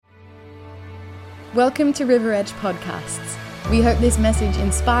Welcome to River Edge Podcasts. We hope this message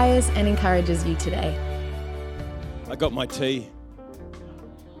inspires and encourages you today. I got my tea.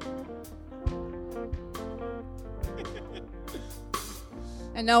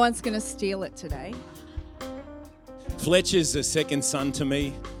 And no one's going to steal it today. Fletcher's a second son to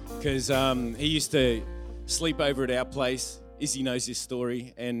me because he used to sleep over at our place. Izzy knows this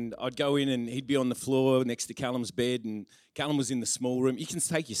story. And I'd go in and he'd be on the floor next to Callum's bed and Callum was in the small room. You can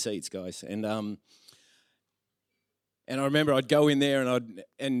take your seats, guys. And I remember I'd go in there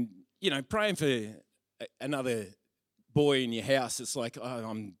and praying for another boy in your house. It's like, oh,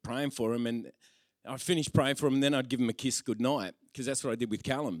 I'm praying for him. And I'd finish praying for him and then I'd give him a kiss goodnight because that's what I did with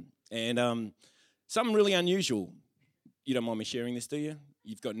Callum. And something really unusual. You don't mind me sharing this, do you?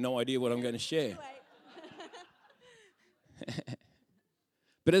 You've got no idea what I'm going to share.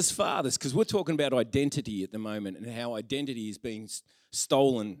 But as fathers, because we're talking about identity at the moment and how identity is being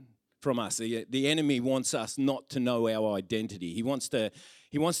stolen from us. The enemy wants us not to know our identity. He wants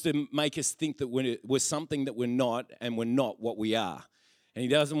to make us think that we're something that we're not and we're not what we are. And he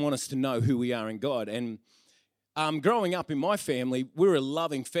doesn't want us to know who we are in God. And growing up in my family, we were a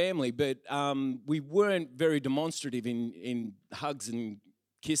loving family, but we weren't very demonstrative in hugs and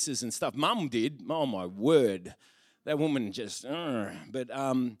kisses and stuff. Mum did. Oh, my word. That woman just, But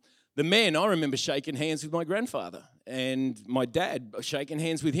the men, I remember shaking hands with my grandfather and my dad shaking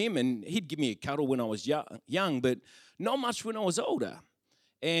hands with him, and he'd give me a cuddle when I was young, but not much when I was older.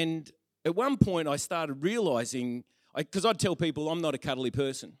 And at one point I started realizing, because I'd tell people I'm not a cuddly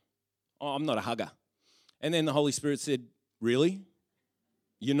person. I'm not a hugger. And then the Holy Spirit said, really?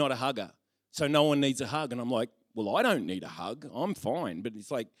 You're not a hugger, so no one needs a hug. And I'm like, well, I don't need a hug. I'm fine. But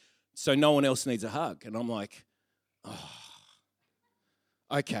it's like, so no one else needs a hug. And I'm like, oh,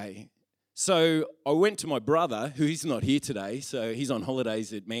 okay. So I went to my brother, who he's not here today. So he's on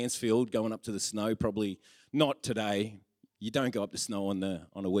holidays at Mansfield, going up to the snow. Probably not today. You don't go up to snow on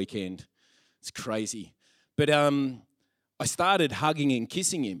a weekend. It's crazy. But I started hugging and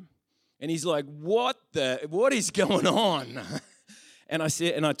kissing him. And he's like, what is going on? And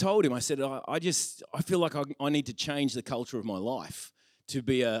I told him, I said, I feel like I need to change the culture of my life to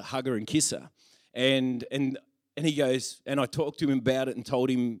be a hugger and kisser. And he goes, and I talked to him about it and told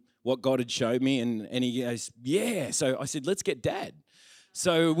him what God had showed me. And he goes, yeah. So I said, let's get Dad.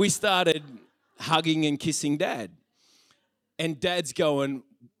 So we started hugging and kissing Dad. And Dad's going,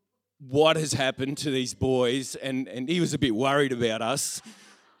 what has happened to these boys? And he was a bit worried about us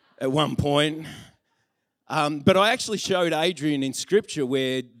at one point. But I actually showed Adrian in Scripture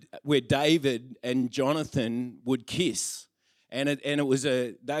where David and Jonathan would kiss. And it was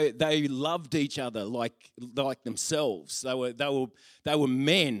they loved each other like themselves. They were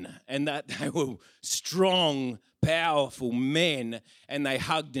men, and that they were strong, powerful men, and they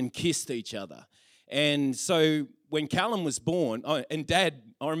hugged and kissed each other. And so when Callum was born, and Dad,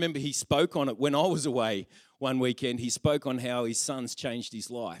 I remember he spoke on it when I was away one weekend. He spoke on how his sons changed his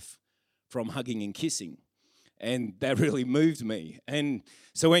life from hugging and kissing, and that really moved me. And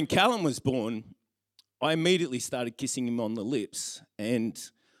so when Callum was born, I immediately started kissing him on the lips. And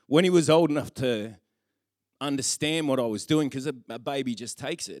when he was old enough to understand what I was doing, because a baby just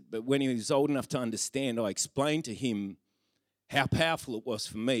takes it, but when he was old enough to understand, I explained to him how powerful it was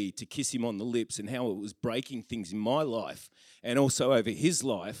for me to kiss him on the lips and how it was breaking things in my life and also over his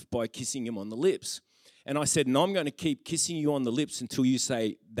life by kissing him on the lips. And I said, and I'm going to keep kissing you on the lips until you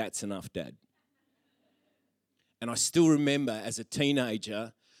say, that's enough, Dad. And I still remember as a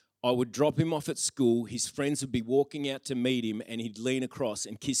teenager, I would drop him off at school, his friends would be walking out to meet him, and he'd lean across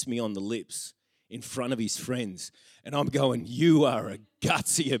and kiss me on the lips in front of his friends. And I'm going, you are a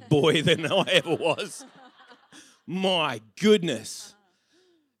gutsier boy than I ever was. My goodness.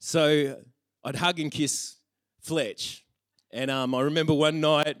 So I'd hug and kiss Fletch. And I remember one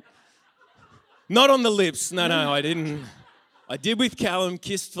night, not on the lips, no, I didn't. I did with Callum,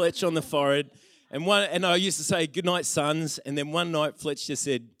 kissed Fletch on the forehead. And I used to say, good night, sons. And then one night, Fletch just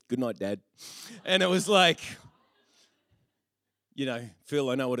said, good night, Dad. And it was like, Phil,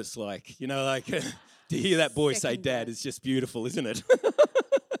 I know what it's like. To hear that boy say Dad is just beautiful, isn't it?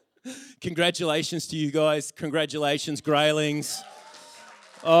 Congratulations to you guys. Congratulations, Greylings.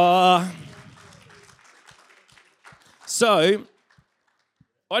 So,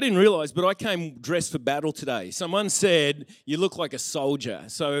 I didn't realise, but I came dressed for battle today. Someone said, you look like a soldier.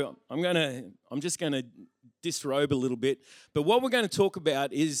 So I'm just going to disrobe a little bit. But what we're going to talk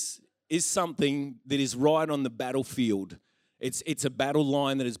about is something that is right on the battlefield. It's a battle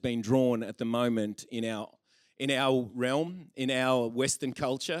line that has been drawn at the moment in our realm, in our Western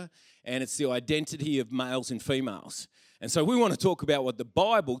culture, and it's the identity of males and females. And so we want to talk about what the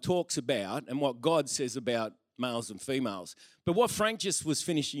Bible talks about and what God says about males and females. But what Frank just was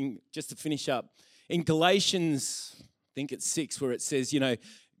finishing, just to finish up, in Galatians, I think it's 6, where it says,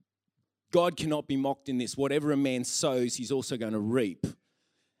 God cannot be mocked in this. Whatever a man sows, he's also going to reap.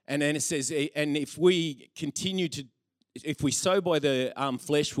 And then it says, and if we sow by the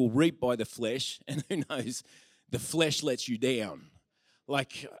flesh, we'll reap by the flesh. And who knows, the flesh lets you down.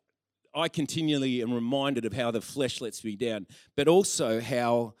 Like, I continually am reminded of how the flesh lets me down, but also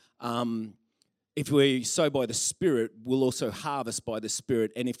how if we sow by the Spirit, we'll also harvest by the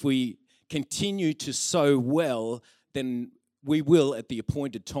Spirit. And if we continue to sow well, then we will at the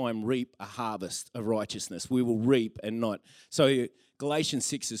appointed time reap a harvest of righteousness. We will reap and not. So Galatians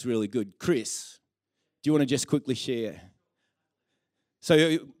 6 is really good. Chris, do you want to just quickly share?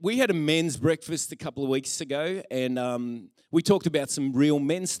 So we had a men's breakfast a couple of weeks ago, and we talked about some real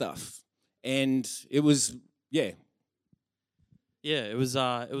men stuff. And it was, it was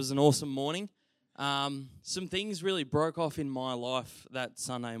an awesome morning. Some things really broke off in my life that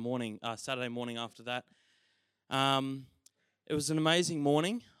Saturday morning after that. It was an amazing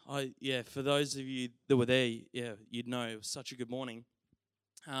morning. For those of you that were there, you'd know it was such a good morning.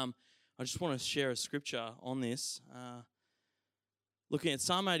 I just want to share a scripture on this. Looking at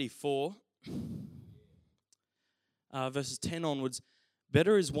Psalm 84, verses 10 onwards.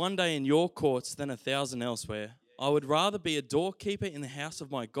 Better is one day in your courts than 1,000 elsewhere. I would rather be a doorkeeper in the house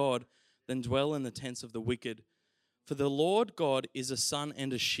of my God than dwell in the tents of the wicked. For the Lord God is a sun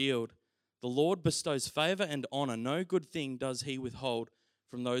and a shield. The Lord bestows favor and honor. No good thing does he withhold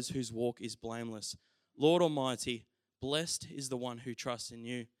from those whose walk is blameless. Lord Almighty, blessed is the one who trusts in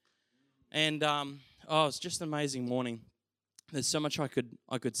you. And it's just an amazing morning. There's so much I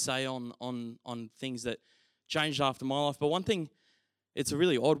could say on things that changed after my life. But one thing, it's a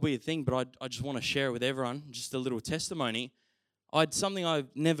really odd, weird thing, but I just want to share it with everyone, just a little testimony. Something I've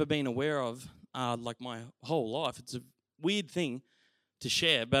never been aware of, like my whole life. It's a weird thing to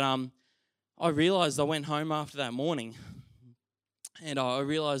share, but I realized I went home after that morning, and I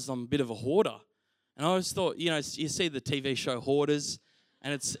realized I'm a bit of a hoarder. And I always thought, you see the TV show Hoarders,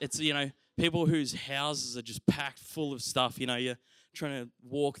 and it's people whose houses are just packed full of stuff. You're trying to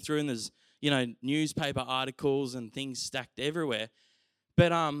walk through, and there's newspaper articles and things stacked everywhere.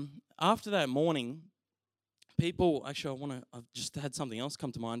 But after that morning, I've just had something else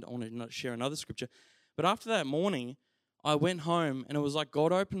come to mind. I want to share another scripture. But after that morning, I went home, and it was like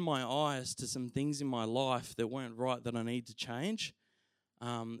God opened my eyes to some things in my life that weren't right, that I need to change.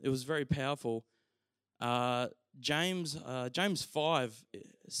 It was very powerful. James 5,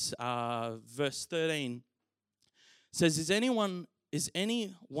 verse 13 says, Is any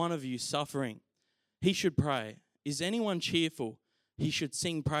one of you suffering? He should pray. Is anyone cheerful? He should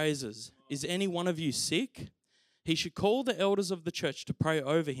sing praises. Is any one of you sick? He should call the elders of the church to pray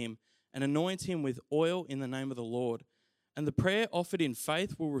over him and anoint him with oil in the name of the Lord. And the prayer offered in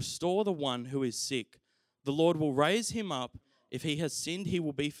faith will restore the one who is sick. The Lord will raise him up. If he has sinned, he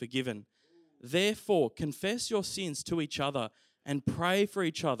will be forgiven. Therefore, confess your sins to each other and pray for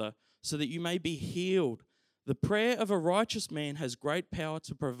each other so that you may be healed. The prayer of a righteous man has great power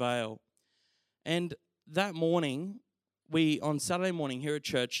to prevail. And that morning, on Saturday morning here at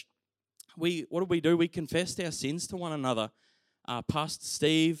church, what do? We confessed our sins to one another. Pastor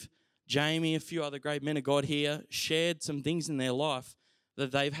Steve, Jamie, a few other great men of God here shared some things in their life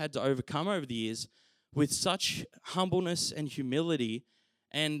that they've had to overcome over the years with such humbleness and humility.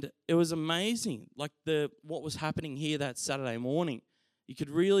 And it was amazing, like what was happening here that Saturday morning. You could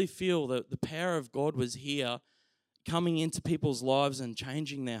really feel that the power of God was here, coming into people's lives and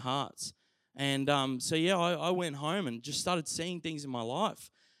changing their hearts. And I went home and just started seeing things in my life.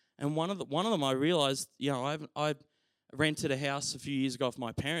 And one of them I realized, I rented a house a few years ago with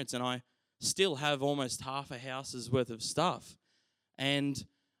my parents, and I still have almost half a house's worth of stuff. And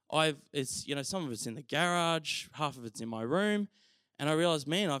some of it's in the garage, half of it's in my room. And I realized,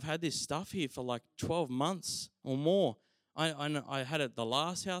 man, I've had this stuff here for like 12 months or more. I had it at the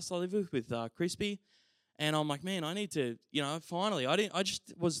last house I lived with Crispy. And I'm like, man, I need to, finally,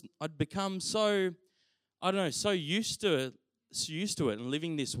 I'd become so used to it and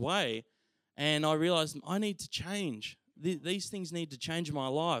living this way. And I realized I need to change. These things need to change in my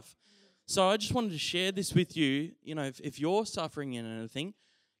life. So I just wanted to share this with you. If you're suffering in anything,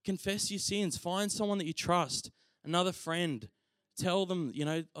 confess your sins. Find someone that you trust, another friend. Tell them,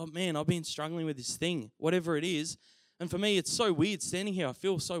 oh man, I've been struggling with this thing, whatever it is. And for me, it's so weird standing here. I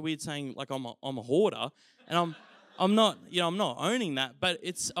feel so weird saying like I'm a hoarder, and I'm not owning that. But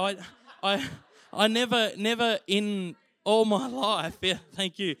it's I never in all my life,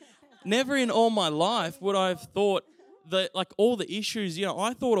 never in all my life would I have thought all the issues.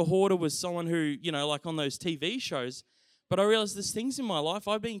 I thought a hoarder was someone who, like on those TV shows, but I realized there's things in my life.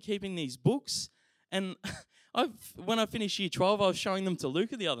 I've been keeping these books, and when I finished year 12, I was showing them to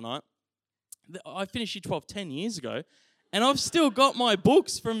Luca the other night. I finished year 12 10 years ago, and I've still got my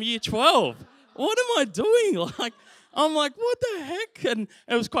books from year 12. What am I doing? I'm like, what the heck? And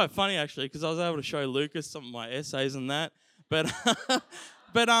it was quite funny, actually, because I was able to show Lucas some of my essays and that. But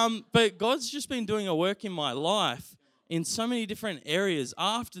but God's just been doing a work in my life in so many different areas.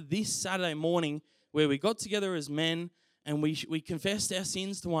 After this Saturday morning, where we got together as men and we confessed our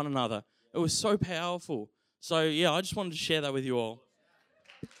sins to one another, it was so powerful. So yeah, I just wanted to share that with you all.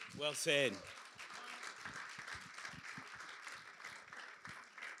 Well said.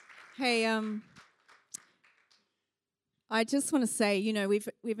 Hey, I just want to say,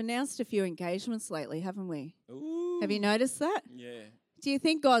 we've announced a few engagements lately, haven't we? Ooh. Have you noticed that? Yeah. Do you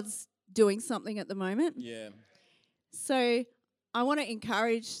think God's doing something at the moment? Yeah. So I want to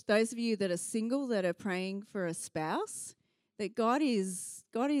encourage those of you that are single, that are praying for a spouse, that God is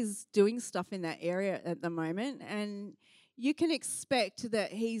doing stuff in that area at the moment, and you can expect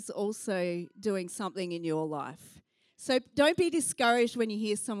that He's also doing something in your life. So don't be discouraged when you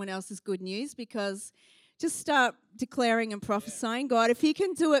hear someone else's good news, because just start declaring and prophesying, God, if you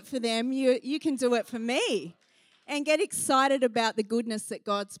can do it for them, you can do it for me. And get excited about the goodness that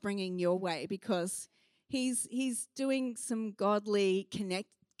God's bringing your way, because He's doing some godly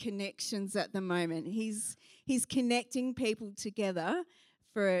connections at the moment. He's connecting people together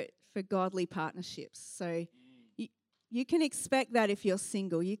for godly partnerships. So you can expect that if you're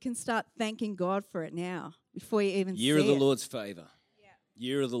single. You can start thanking God for it now before you even see it. Year of the Lord's favour. Yeah.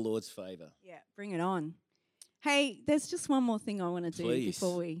 Year of the Lord's favour. Yeah, bring it on. Hey, there's just one more thing I want to do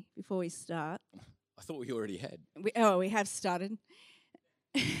before we start. I thought we already had. We have started.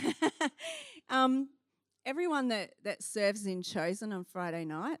 Everyone that serves in Chosen on Friday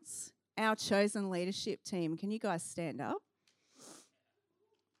nights, our Chosen leadership team, can you guys stand up?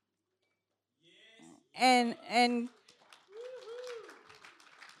 Yes. And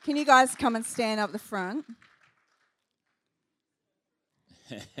can you guys come and stand up the front?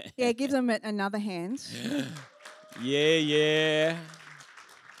 Yeah, give them another hand. Yeah.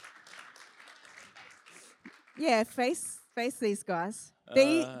 Yeah, face these guys.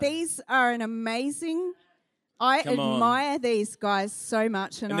 These are an amazing. I admire these guys so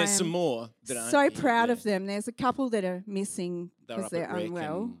much, and there's I am some more so proud of them. There's a couple that are missing because they're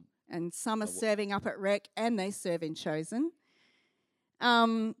unwell, and some are serving up at Rec, and they serve in Chosen.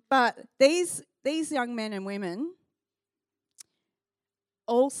 But these young men and women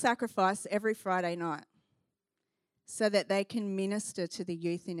all sacrifice every Friday night so that they can minister to the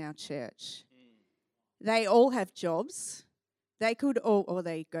youth in our church. They all have jobs. They could all, or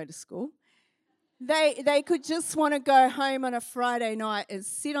they go to school. They could just want to go home on a Friday night and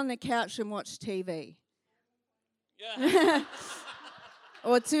sit on the couch and watch TV. Yeah.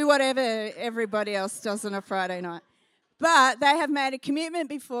 Or do whatever everybody else does on a Friday night. But they have made a commitment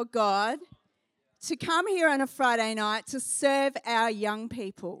before God to come here on a Friday night to serve our young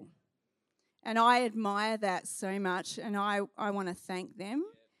people. And I admire that so much, and I want to thank them.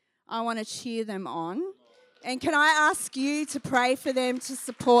 I want to cheer them on. And can I ask you to pray for them, to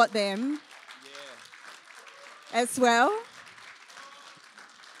support them as well?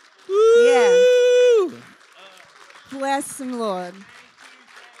 Woo! Yeah. Bless them, Lord.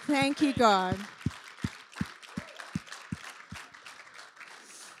 Thank you, God.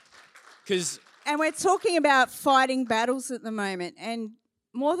 And we're talking about fighting battles at the moment. And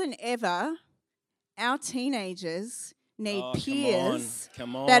more than ever, our teenagers need peers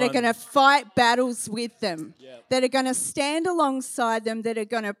that are going to fight battles with them, that are going to stand alongside them, that are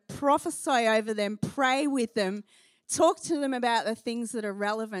going to prophesy over them, pray with them, talk to them about the things that are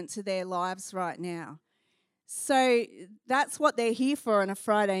relevant to their lives right now. So that's what they're here for on a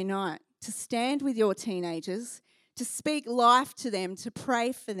Friday night, to stand with your teenagers, to speak life to them, to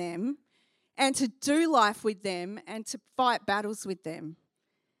pray for them, and to do life with them and to fight battles with them.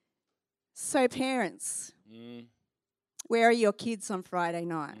 So parents, where are your kids on Friday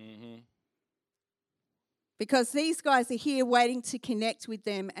night? Mm-hmm. Because these guys are here waiting to connect with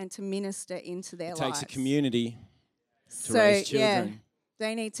them and to minister into their lives. It takes a community to raise children. Yeah,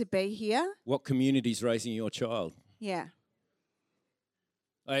 they need to be here. What community is raising your child? Yeah.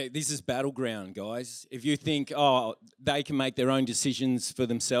 Hey, this is battleground, guys. If you think, they can make their own decisions for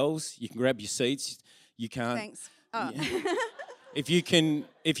themselves, you can grab your seats. You can't. Thanks. Oh. Yeah. If you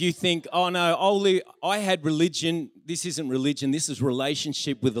think, no, I had religion. This isn't religion. This is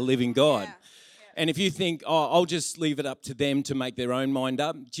relationship with the living God. Yeah. And if you think, I'll just leave it up to them to make their own mind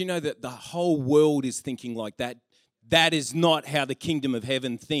up. Do you know that the whole world is thinking like that? That is not how the kingdom of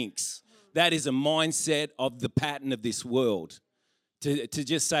heaven thinks. That is a mindset of the pattern of this world. To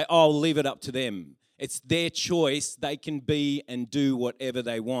just say, oh, I'll leave it up to them. It's their choice. They can be and do whatever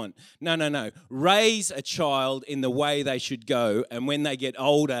they want. No. Raise a child in the way they should go, and when they get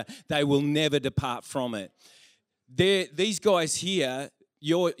older, they will never depart from it. These guys here,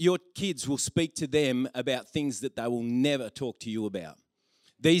 your kids will speak to them about things that they will never talk to you about.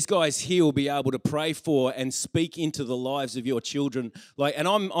 These guys here will be able to pray for and speak into the lives of your children. And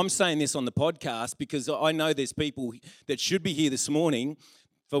I'm saying this on the podcast because I know there's people that should be here this morning,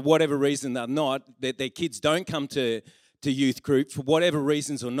 for whatever reason they're not, that their kids don't come to youth group for whatever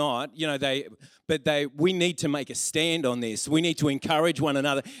reasons or not, we need to make a stand on this. We need to encourage one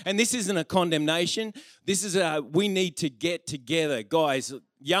another. And this isn't a condemnation. This is we need to get together. Guys,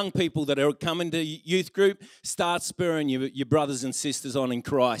 young people that are coming to youth group, start spurring your brothers and sisters on in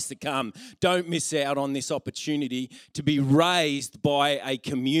Christ to come. Don't miss out on this opportunity to be raised by a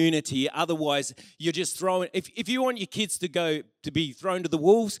community. Otherwise, you're just throwing... If you want your kids to be thrown to the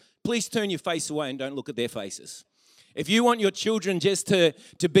wolves, please turn your face away and don't look at their faces. If you want your children just to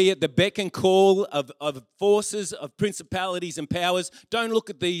be at the beck and call of forces, of principalities and powers, don't look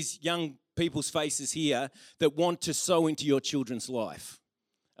at these young people's faces here that want to sow into your children's life.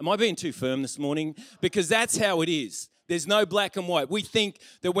 Am I being too firm this morning? Because that's how it is. There's no black and white. We think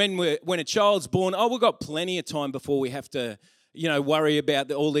that when a child's born, we've got plenty of time before we have to, worry about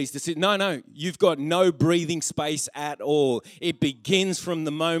all these decisions. No, you've got no breathing space at all. It begins from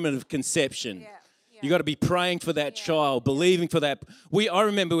the moment of conception. Yeah. You got to be praying for that child, believing for that. I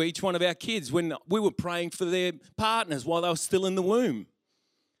remember each one of our kids when we were praying for their partners while they were still in the womb.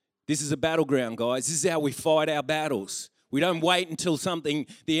 This is a battleground, guys. This is how we fight our battles. We don't wait until the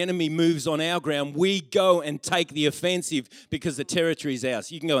enemy moves on our ground. We go and take the offensive because the territory is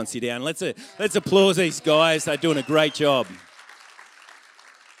ours. You can go and sit down. Let's applaud these guys. They're doing a great job.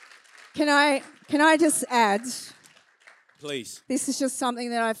 Can I just add? Please. This is just something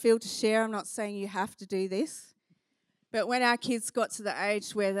that I feel to share. I'm not saying you have to do this. But when our kids got to the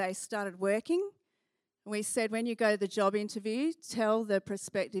age where they started working, we said when you go to the job interview, tell the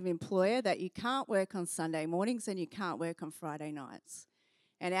prospective employer that you can't work on Sunday mornings and you can't work on Friday nights.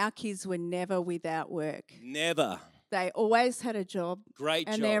 And our kids were never without work. Never. They always had a job. Great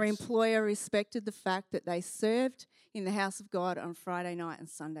jobs. And their employer respected the fact that they served in the house of God on Friday night and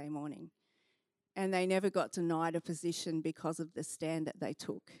Sunday morning. And they never got denied a position because of the stand that they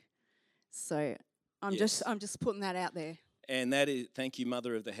took. So I'm just putting that out there. And that is, thank you,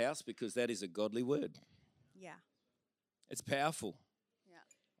 Mother of the House, because that is a godly word. Yeah. It's powerful.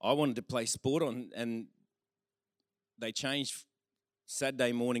 Yeah. I wanted to play sport and they changed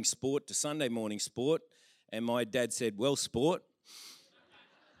Saturday morning sport to Sunday morning sport. And my dad said, well, sport.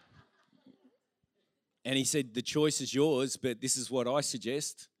 And he said, the choice is yours, but this is what I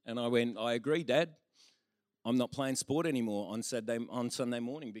suggest. And I went, I agree, Dad. I'm not playing sport anymore on Sunday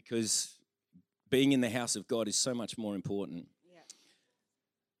morning because being in the house of God is so much more important. Yeah.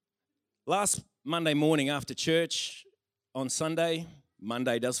 Last Monday morning after church on Sunday,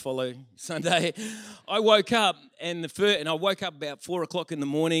 Monday does follow Sunday, I woke up and I woke up about 4 o'clock in the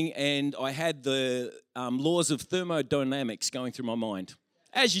morning and I had the laws of thermodynamics going through my mind,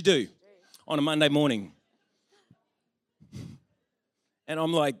 as you do on a Monday morning. And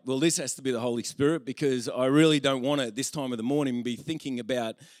I'm like, well, this has to be the Holy Spirit because I really don't want to, at this time of the morning, be thinking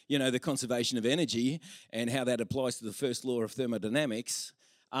about, the conservation of energy and how that applies to the first law of thermodynamics.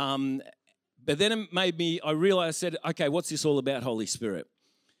 But then I realized, I said, okay, what's this all about, Holy Spirit?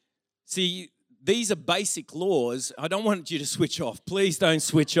 See, these are basic laws. I don't want you to switch off. Please don't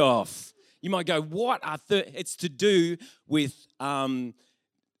switch off. You might go, what are it's to do with,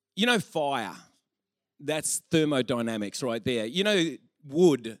 fire. That's thermodynamics right there.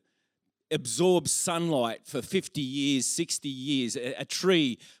 Wood absorbs sunlight for 50 years, 60 years. A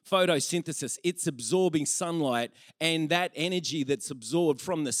tree, photosynthesis, it's absorbing sunlight, and that energy that's absorbed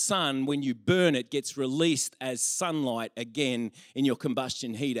from the sun, when you burn it, gets released as sunlight again in your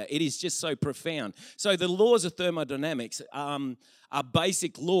combustion heater. It is just so profound. So the laws of thermodynamics are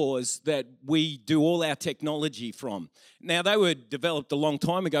basic laws that we do all our technology from. Now, they were developed a long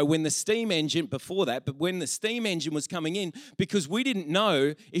time ago when the steam engine, before that, but when the steam engine was coming in, because we didn't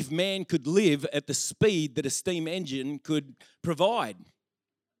know if man could live at the speed that a steam engine could provide.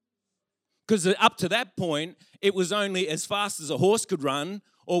 Because up to that point, it was only as fast as a horse could run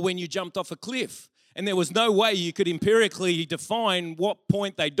or when you jumped off a cliff. And there was no way you could empirically define what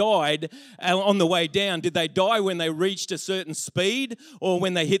point they died on the way down. Did they die when they reached a certain speed or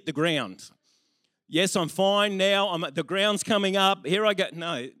when they hit the ground? Yes, I'm fine now. The ground's coming up. Here I go.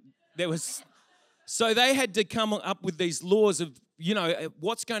 No, there was... So they had to come up with these laws of,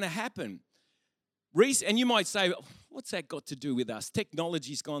 what's going to happen. And you might say, what's that got to do with us?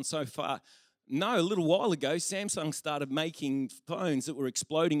 Technology's gone so far. No, a little while ago, Samsung started making phones that were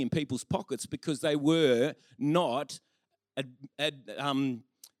exploding in people's pockets because they were not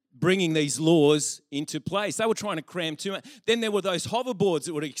bringing these laws into place. They were trying to cram too much. Then there were those hoverboards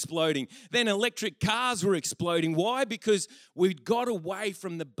that were exploding. Then electric cars were exploding. Why? Because we'd got away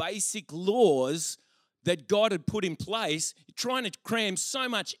from the basic laws that God had put in place, trying to cram so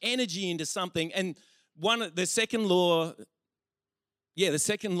much energy into something. And the second law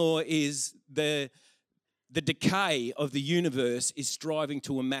is the decay of the universe is striving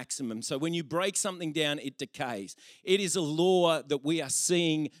to a maximum. So when you break something down, it decays. It is a law that we are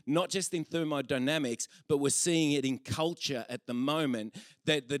seeing not just in thermodynamics, but we're seeing it in culture at the moment,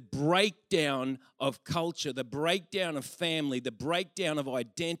 that the breakdown of culture, the breakdown of family, the breakdown of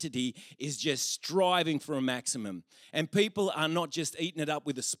identity is just striving for a maximum. And people are not just eating it up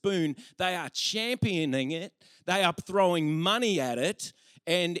with a spoon, they are championing it, they are throwing money at it,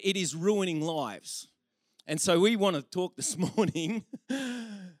 and it is ruining lives. And so we want to talk this morning,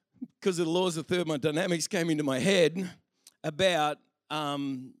 because the laws of thermodynamics came into my head, about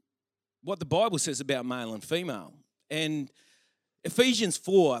what the Bible says about male and female. And Ephesians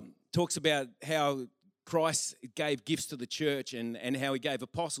 4 talks about how Christ gave gifts to the church and how he gave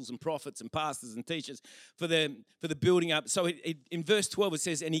apostles and prophets and pastors and teachers for the building up. So in verse 12 it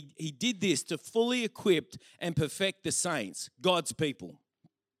says, and he did this to fully equip and perfect the saints, God's people,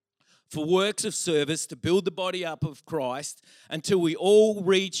 for works of service, to build the body up of Christ until we all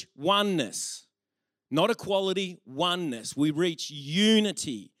reach oneness. Not equality, oneness. We reach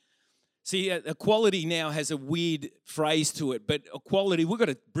unity. See, equality now has a weird phrase to it, but equality, we've got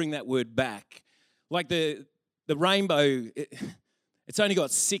to bring that word back. Like the rainbow, it's only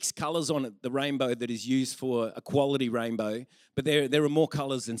got 6 colours on it, the rainbow that is used for equality rainbow, but there are more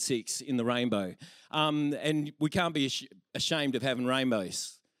colours than 6 in the rainbow. And we can't be ashamed of having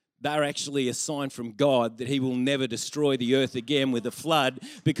rainbows. They're actually a sign from God that he will never destroy the earth again with a flood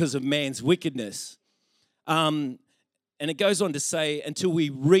because of man's wickedness. And it goes on to say, until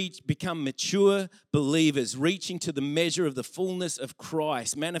we become mature believers, reaching to the measure of the fullness of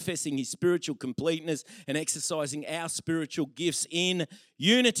Christ, manifesting his spiritual completeness and exercising our spiritual gifts in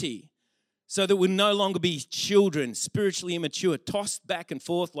unity, so that we'll no longer be children, spiritually immature, tossed back and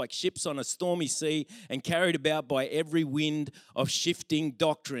forth like ships on a stormy sea and carried about by every wind of shifting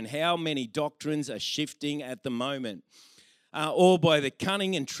doctrine. How many doctrines are shifting at the moment? Or by the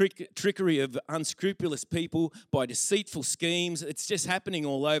cunning and trickery of unscrupulous people, by deceitful schemes. It's just happening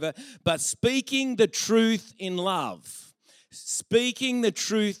all over. But speaking the truth in love. Speaking the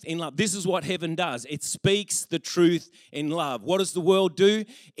truth in love. This is what heaven does. It speaks the truth in love. What does the world do?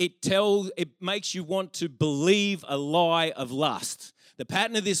 It makes you want to believe a lie of lust. The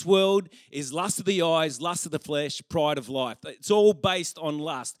pattern of this world is lust of the eyes, lust of the flesh, pride of life. It's all based on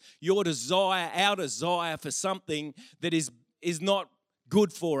lust. Your desire, our desire for something that is not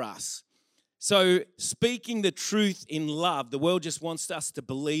good for us. So speaking the truth in love, the world just wants us to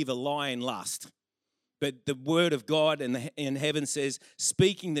believe a lie in lust. But the word of God in heaven says,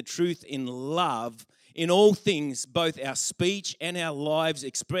 speaking the truth in love, in all things, both our speech and our lives,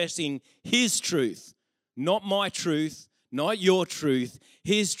 expressing his truth, not my truth, not your truth,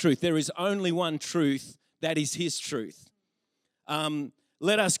 his truth. There is only one truth, that is his truth.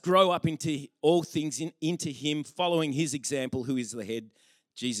 Let us grow up into all things, into him, following his example, who is the head,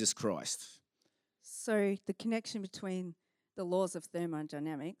 Jesus Christ. So the connection between the laws of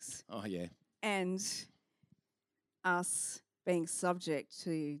thermodynamics and us being subject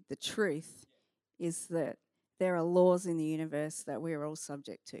to the truth is that there are laws in the universe that we're all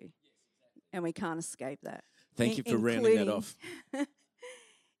subject to, and we can't escape that. Thank you for rounding that off.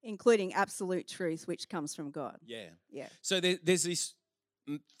 Including absolute truth, which comes from God. Yeah. So there's this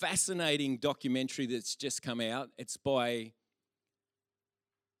fascinating documentary that's just come out. It's by,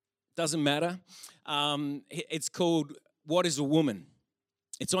 doesn't matter. It's called What is a Woman?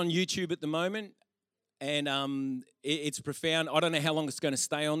 It's on YouTube at the moment. And it's profound. I don't know how long it's going to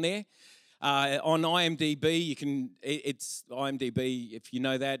stay on there. On IMDb, it's IMDb, if you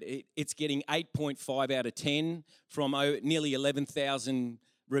know that, it's getting 8.5 out of 10 from nearly 11,000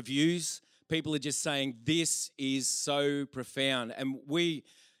 reviews. People are just saying, this is so profound. And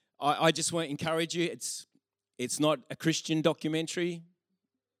I just want to encourage you, it's not a Christian documentary.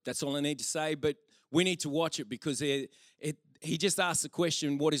 That's all I need to say. But we need to watch it because he just asked the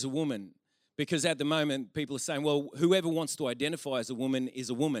question, what is a woman? Because at the moment, people are saying, well, whoever wants to identify as a woman is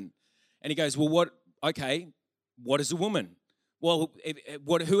a woman. And he goes, well, what is a woman? Well,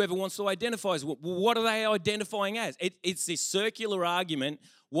 whoever wants to identify as, what are they identifying as? It's this circular argument.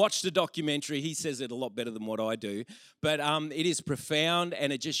 Watch the documentary. He says it a lot better than what I do. But it is profound,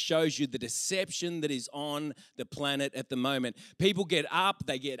 and it just shows you the deception that is on the planet at the moment. People get up,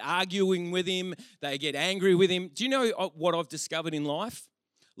 they get arguing with him, they get angry with him. Do you know what I've discovered in life?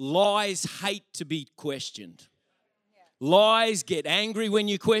 Lies hate to be questioned. Lies get angry when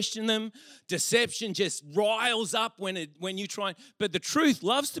you question them. Deception just riles up when you try. But the truth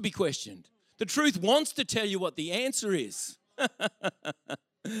loves to be questioned. The truth wants to tell you what the answer is.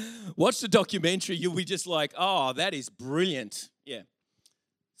 Watch the documentary. You'll be just like, oh, that is brilliant. Yeah.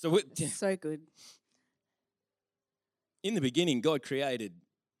 So good. In the beginning, God created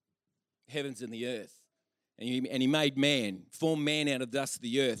heavens and the earth. And he made man, formed man out of dust of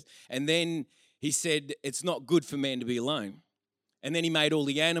the earth. And then he said, it's not good for man to be alone. And then he made all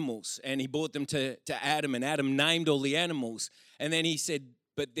the animals and he brought them to Adam, and Adam named all the animals. And then he said,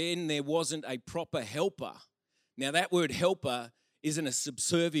 but then there wasn't a proper helper. Now that word helper isn't a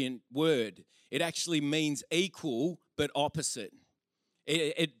subservient word. It actually means equal but opposite.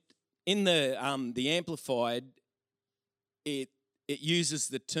 In the Amplified, it uses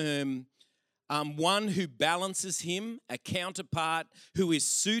the term one who balances him, a counterpart who is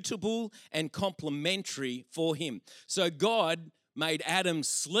suitable and complementary for him. So God made Adam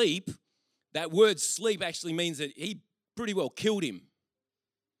sleep. That word sleep actually means that he pretty well killed him.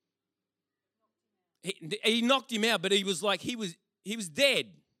 He knocked him out, but he was dead.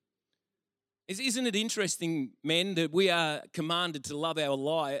 Isn't it interesting, men, that we are commanded to love our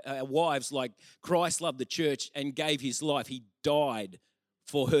wives like Christ loved the church and gave his life. He died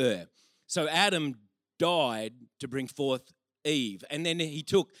for her. So Adam died to bring forth Eve. And then he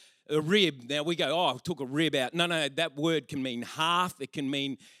took a rib. Now we go, oh, took a rib out. No, that word can mean half. It can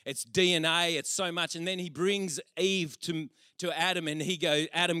mean it's DNA. It's so much. And then he brings Eve to Adam, and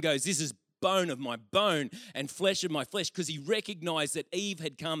Adam goes, this is bone of my bone and flesh of my flesh, because he recognized that Eve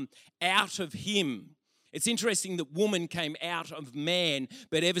had come out of him. It's interesting that woman came out of man,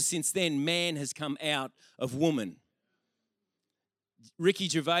 but ever since then, man has come out of woman. Ricky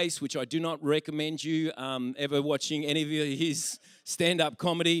Gervais, which I do not recommend you ever watching any of his stand-up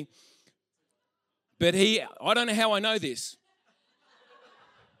comedy, but I don't know how I know this,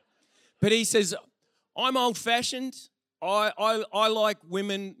 but he says, I'm old-fashioned. I like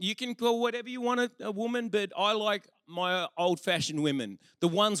women. You can call whatever you want a woman, but I like my old-fashioned women, the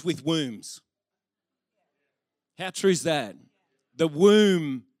ones with wombs. How true is that? The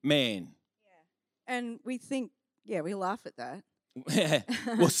womb man. Yeah. And we think, we laugh at that.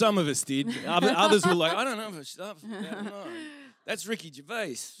 Well, some of us did. Others were like, I don't know if it's stuff. That's Ricky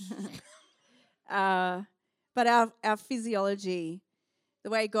Gervais. But our physiology, the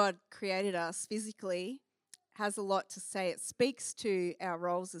way God created us physically, has a lot to say. It speaks to our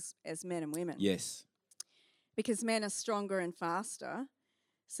roles as men and women. Yes. Because men are stronger and faster.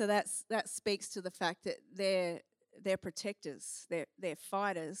 So that speaks to the fact that they're protectors, they're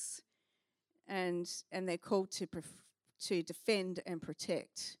fighters, and they're called to defend and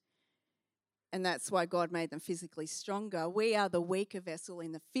protect. And that's why God made them physically stronger. We are the weaker vessel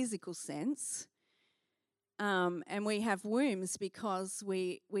in the physical sense. And we have wombs because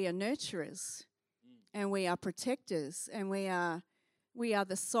we are nurturers and we are protectors, and we are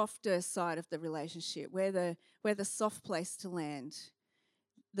the softer side of the relationship. We're the soft place to land.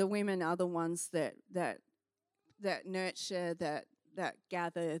 The women are the ones that nurture, that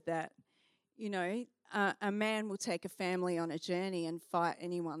gather, that, a man will take a family on a journey and fight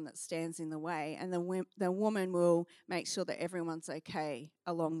anyone that stands in the way, and the woman will make sure that everyone's okay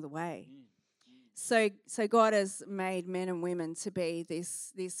along the way. So God has made men and women to be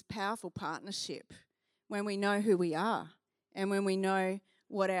this powerful partnership. When we know who we are and when we know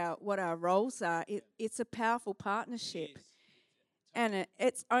what our roles are, it's a powerful partnership. And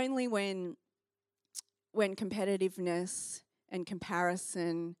it's only when competitiveness and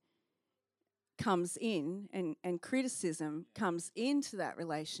comparison comes in and criticism comes into that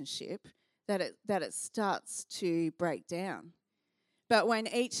relationship that it starts to break down. But when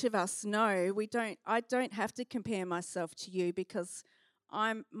each of us know, I don't have to compare myself to you because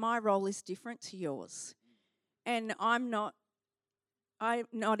my role is different to yours. And I'm not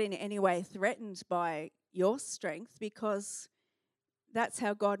in any way threatened by your strength because that's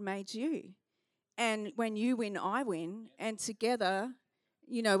how God made you. And when you win, I win. And together,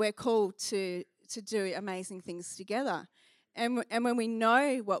 we're called to do amazing things together. And when we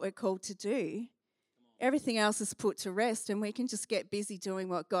know what we're called to do, everything else is put to rest and we can just get busy doing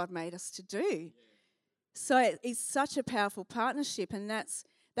what God made us to do. So it's such a powerful partnership, and that's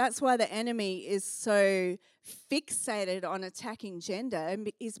That's why the enemy is so fixated on attacking gender,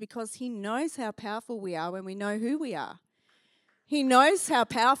 and is because he knows how powerful we are when we know who we are. He knows how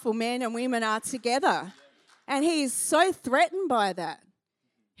powerful men and women are together, and he is so threatened by that.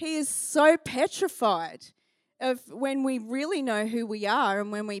 He is so petrified of when we really know who we are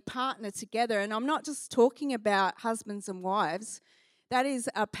and when we partner together. And I'm not just talking about husbands and wives. That is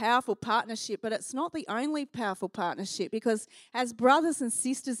a powerful partnership, but it's not the only powerful partnership, because as brothers and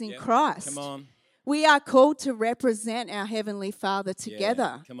sisters in Christ, Come on. we are called to represent our Heavenly Father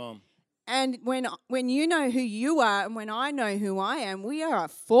together. Yeah, come on. And when you know who you are and when I know who I am, we are a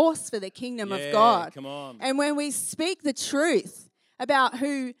force for the kingdom of God. Come on. And when we speak the truth about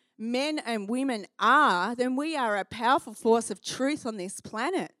who men and women are, then we are a powerful force of truth on this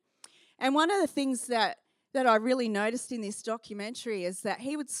planet. And one of the things that I really noticed in this documentary is that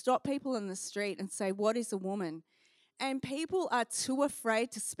he would stop people in the street and say, "What is a woman?" And people are too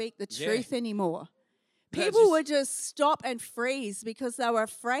afraid to speak the truth anymore. People would just stop and freeze because they were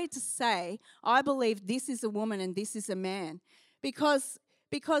afraid to say, "I believe this is a woman and this is a man." Because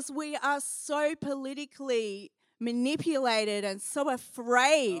we are so politically manipulated and so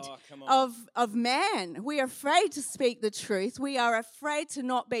afraid of man. We are afraid to speak the truth. We are afraid to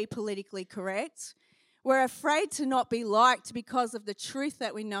not be politically correct. We're afraid to not be liked because of the truth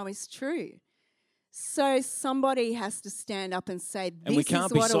that we know is true. So somebody has to stand up and say, this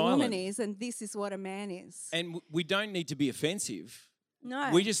is what a woman is and this is what a man is. And we don't need to be offensive. No.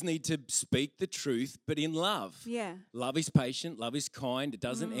 We just need to speak the truth, but in love. Yeah. Love is patient. Love is kind. It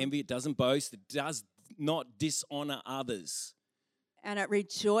doesn't envy. It doesn't boast. It does not dishonor others. And it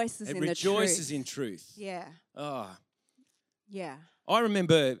rejoices in the truth. It rejoices in truth. Yeah. Oh. Yeah. I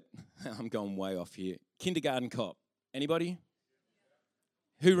remember, I'm going way off here, Kindergarten Cop. Anybody?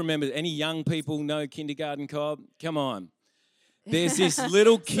 Who remembers? Any young people know Kindergarten Cop? Come on. There's this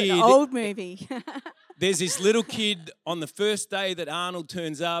little kid. It's an old movie. There's this little kid on the first day that Arnold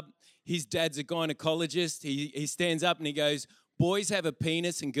turns up. His dad's a gynecologist. He stands up and he goes, "Boys have a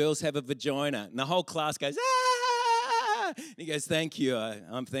penis and girls have a vagina." And the whole class goes, "Ah!" And he goes, "Thank you.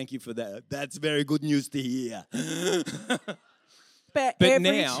 Thank you for that. That's very good news to hear." But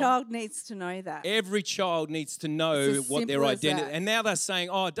every child needs to know that. Every child needs to know what their identity. And now they're saying,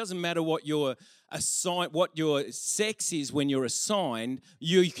 "Oh, it doesn't matter what your sex is when you're assigned.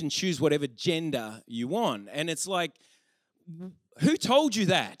 You can choose whatever gender you want." And it's like, who told you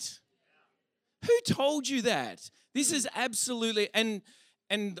that? Who told you that? This is absolutely and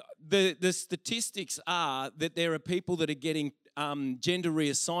the statistics are that there are people that are getting gender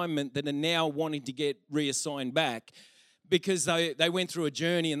reassignment that are now wanting to get reassigned back, because they went through a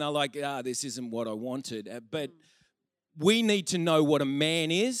journey and they're like, this isn't what I wanted. But we need to know what a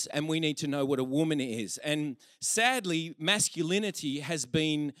man is and we need to know what a woman is. And sadly, masculinity has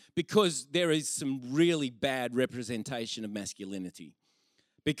been, because there is some really bad representation of masculinity,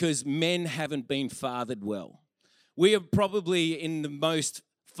 because men haven't been fathered well. We are probably in the most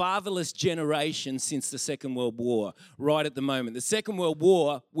fatherless generation since the Second World War, right at the moment. The Second World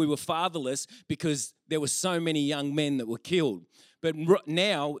War, we were fatherless because there were so many young men that were killed. But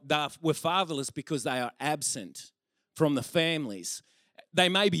now we're fatherless because they are absent from the families. They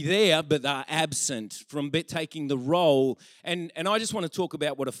may be there, but they're absent from taking the role. And I just want to talk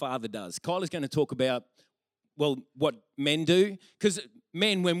about what a father does. Kylie's going to talk about, what men do. Because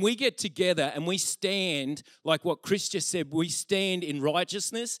men, when we get together and we stand, like what Chris just said, we stand in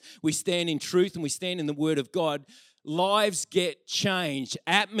righteousness, we stand in truth, and we stand in the Word of God, lives get changed,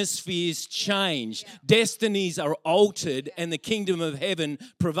 atmospheres change, destinies are altered, and the kingdom of heaven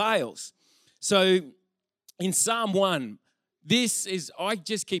prevails. So in Psalm 1, I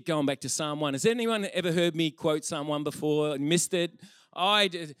just keep going back to Psalm 1. Has anyone ever heard me quote Psalm 1 before and missed it?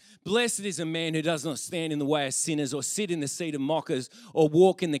 Blessed is a man who does not stand in the way of sinners or sit in the seat of mockers or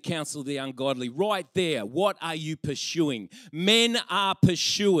walk in the counsel of the ungodly. Right there, what are you pursuing? Men are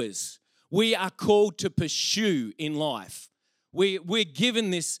pursuers. We are called to pursue in life. We're given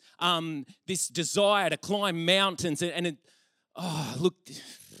this desire to climb mountains look,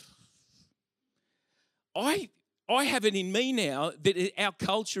 I have it in me now that our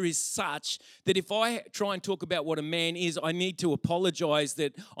culture is such that if I try and talk about what a man is, I need to apologize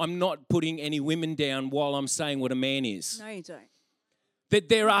that I'm not putting any women down while I'm saying what a man is. No, you don't. That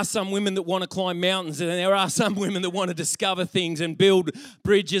there are some women that want to climb mountains and there are some women that want to discover things and build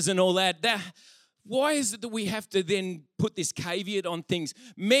bridges and all that. Why is it that we have to then put this caveat on things?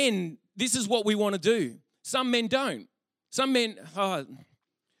 Men, this is what we want to do. Some men don't. Some men,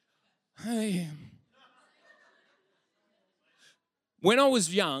 when I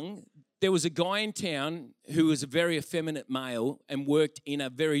was young, there was a guy in town who was a very effeminate male and worked in a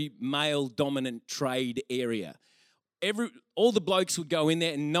very male-dominant trade area. All the blokes would go in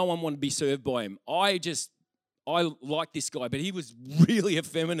there and no one wanted to be served by him. I liked this guy, but he was really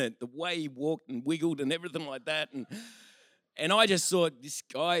effeminate, the way he walked and wiggled and everything like that. And I just thought, this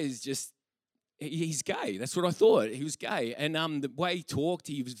guy is just, he's gay. That's what I thought. He was gay. And the way he talked,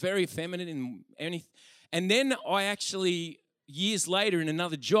 he was very effeminate and anything. And then I actually, years later in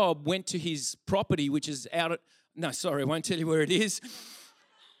another job, went to his property, which is I won't tell you where it is.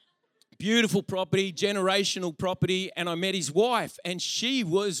 Beautiful property, generational property, and I met his wife, and she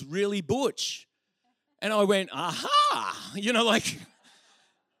was really butch. And I went, aha!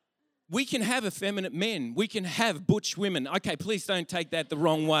 We can have effeminate men. We can have butch women. Okay, please don't take that the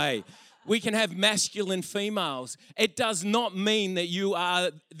wrong way. We can have masculine females. It does not mean that you are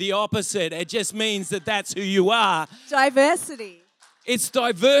the opposite. It just means that that's who you are. Diversity. It's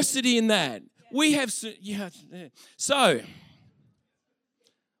diversity in that. We have, so,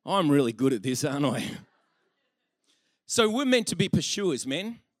 I'm really good at this, aren't I? So we're meant to be pursuers,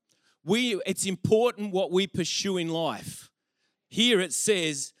 men. It's important what we pursue in life. Here it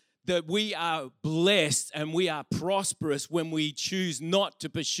says that we are blessed and we are prosperous when we choose not to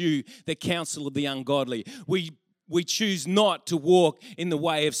pursue the counsel of the ungodly. We choose not to walk in the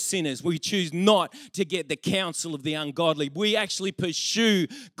way of sinners. We choose not to get the counsel of the ungodly. We actually pursue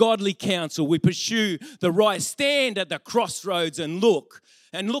godly counsel. We pursue the right, stand at the crossroads and look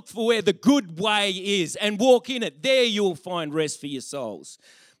for where the good way is and walk in it. There you'll find rest for your souls.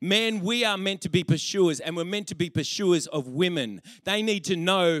 Men, we are meant to be pursuers, and we're meant to be pursuers of women. They need to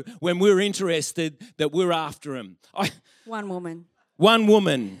know when we're interested that we're after them. One woman. One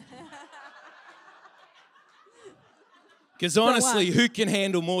woman. Because honestly, who can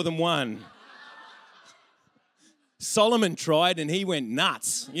handle more than one? Solomon tried and he went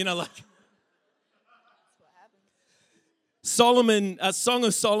nuts. Solomon, Song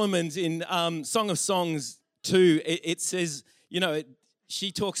of Solomon's in Song of Songs 2, it says, she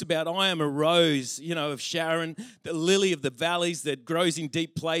talks about, I am a rose, of Sharon, the lily of the valleys that grows in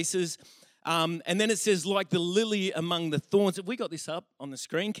deep places. And then it says, like the lily among the thorns. Have we got this up on the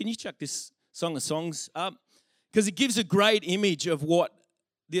screen? Can you chuck this Song of Songs up? Because it gives a great image of what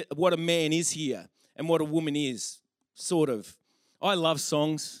a man is here and what a woman is, sort of. I love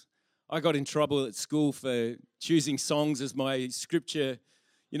songs. I got in trouble at school for choosing songs as my scripture.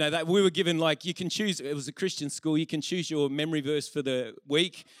 That we were given, you can choose, it was a Christian school, you can choose your memory verse for the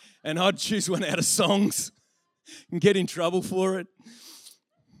week, and I'd choose one out of songs and get in trouble for it.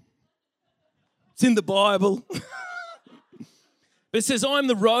 It's in the Bible. But it says, I'm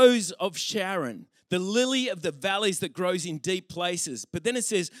the rose of Sharon, the lily of the valleys that grows in deep places. But then it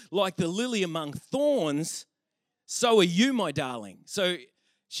says, like the lily among thorns, so are you, my darling. So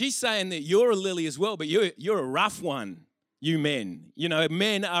she's saying that you're a lily as well, but you're a rough one. You men.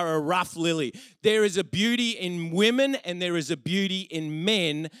 Men are a rough lily. There is a beauty in women and there is a beauty in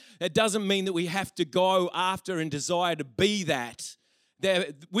men. That doesn't mean that we have to go after and desire to be that.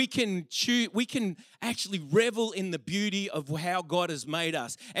 We can actually revel in the beauty of how God has made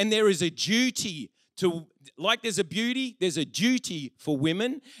us. And there is a duty there's a duty for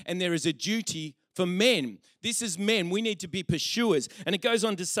women and there is a duty for men. This is men. We need to be pursuers. And it goes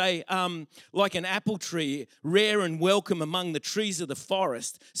on to say, like an apple tree, rare and welcome among the trees of the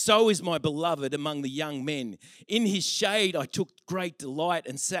forest, so is my beloved among the young men. In his shade I took great delight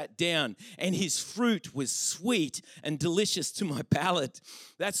and sat down, and his fruit was sweet and delicious to my palate.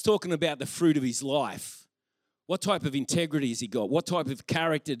 That's talking about the fruit of his life. What type of integrity has he got? What type of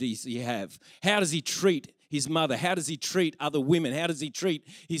character does he have? How does he treat his mother? How does he treat other women? How does he treat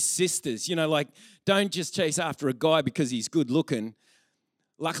his sisters? Don't just chase after a guy because he's good looking.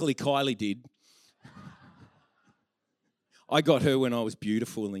 Luckily, Kylie did. I got her when I was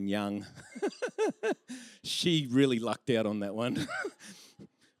beautiful and young. She really lucked out on that one.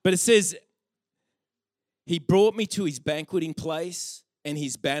 But it says, he brought me to his banqueting place, and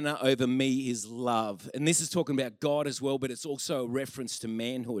his banner over me is love. And this is talking about God as well, but it's also a reference to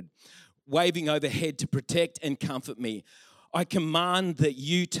manhood. Waving overhead to protect and comfort me. I command that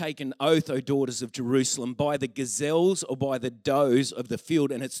you take an oath, O daughters of Jerusalem, by the gazelles or by the does of the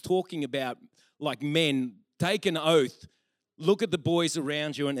field. And it's talking about, men, take an oath. Look at the boys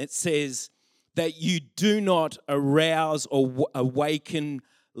around you, and it says that you do not arouse or awaken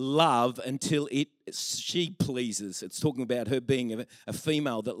love until she pleases. It's talking about her being a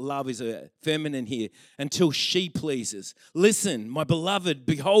female, that love is a feminine here, until she pleases. Listen, my beloved,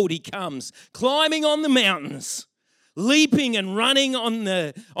 behold, he comes, climbing on the mountains. leaping and running on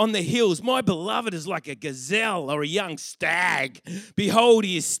the hills. My beloved is like a gazelle or a young stag. Behold,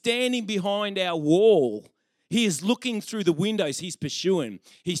 he is standing behind our wall. He is looking through the windows. He's pursuing.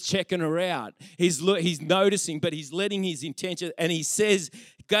 He's checking her out. He's noticing, but he's letting his intention. And he says,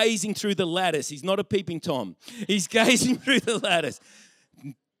 gazing through the lattice. He's not a peeping Tom. He's gazing through the lattice.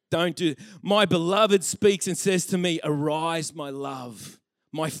 Don't do. My beloved speaks and says to me, arise, my love,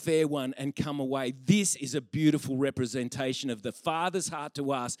 my fair one, and come away. This is a beautiful representation of the Father's heart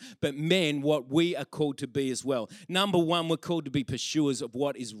to us, but men, what we are called to be as well. Number one, we're called to be pursuers of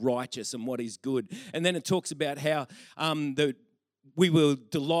what is righteous and what is good. And then it talks about how we will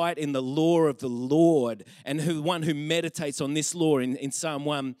delight in the law of the Lord, and one who meditates on this law in Psalm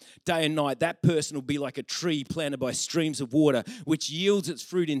 1 day and night, that person will be like a tree planted by streams of water, which yields its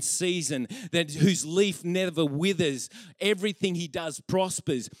fruit in season, whose leaf never withers. Everything he does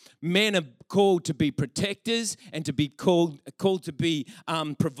prospers. Men are called to be protectors and to be called to be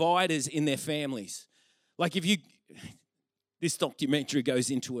providers in their families. Like this documentary goes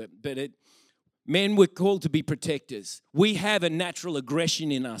into it, but men, we're called to be protectors. We have a natural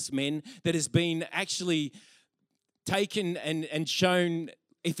aggression in us, men, that has been actually taken and shown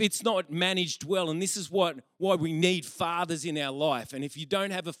if it's not managed well. And this is why we need fathers in our life. And if you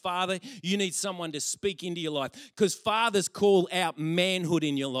don't have a father, you need someone to speak into your life, because fathers call out manhood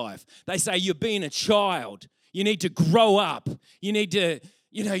in your life. They say you're being a child. You need to grow up. You need to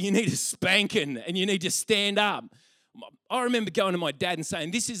a spanking, and you need to stand up. I remember going to my dad and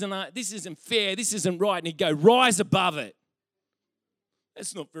saying, this isn't fair, this isn't right. And he'd go, rise above it.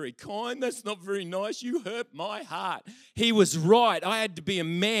 That's not very kind. That's not very nice. You hurt my heart. He was right. I had to be a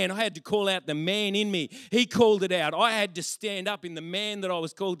man. I had to call out the man in me. He called it out. I had to stand up in the man that I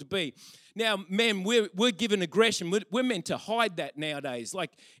was called to be. Now, men, we're given aggression. We're meant to hide that nowadays.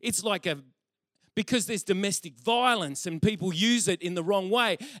 Because there's domestic violence and people use it in the wrong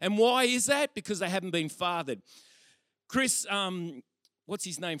way. And why is that? Because they haven't been fathered. Chris, what's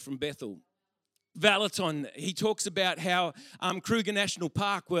his name from Bethel? Valaton, he talks about how Kruger National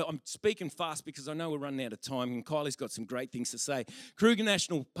Park, where I'm speaking fast because I know we're running out of time, and Kylie's got some great things to say. Kruger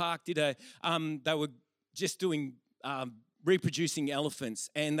National Park they were just doing reproducing elephants,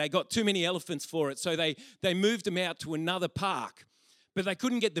 and they got too many elephants for it, so they moved them out to another park. But they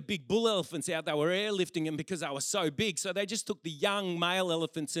couldn't get the big bull elephants out. They were airlifting them because they were so big, so they just took the young male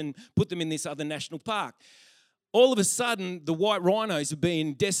elephants and put them in this other national park. All of a sudden, the white rhinos are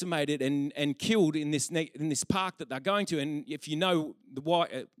being decimated and killed in this park that they're going to. And if you know the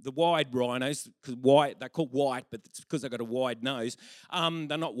wide rhinos, because they're called white, but it's because they've got a wide nose.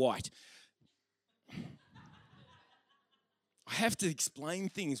 They're not white. I have to explain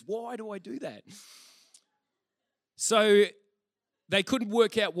things. Why do I do that? So they couldn't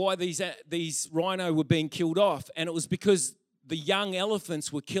work out why these rhino were being killed off, and it was because the young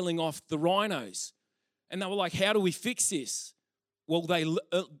elephants were killing off the rhinos. And they were like, how do we fix this? Well,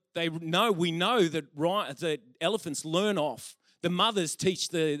 we know that elephants learn off. The mothers teach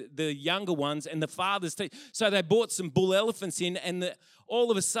the younger ones, and the fathers teach. So they brought some bull elephants in, and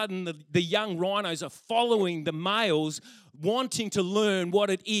all of a sudden the young rhinos are following the males, wanting to learn what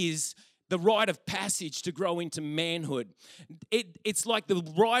it is, the rite of passage to grow into manhood. It's like the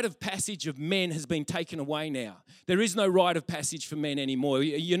rite of passage of men has been taken away now. There is no rite of passage for men anymore.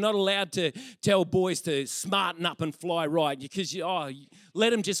 You're not allowed to tell boys to smarten up and fly right, because let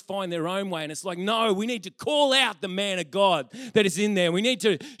them just find their own way. And it's like, no, we need to call out the man of God that is in there. We need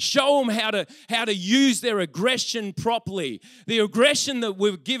to show them how to use their aggression properly. The aggression that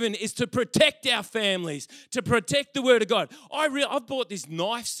we're given is to protect our families, to protect the word of God. I've bought this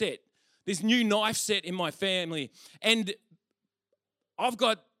knife set. This new knife set in my family, and I've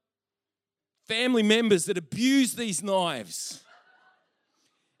got family members that abuse these knives.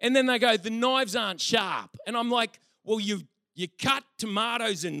 And then they go, the knives aren't sharp. And I'm like, well, you cut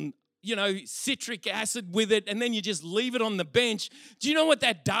tomatoes and, citric acid with it, and then you just leave it on the bench. Do you know what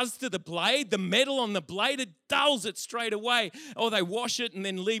that does to the blade? The metal on the blade, it dulls it straight away. Or they wash it and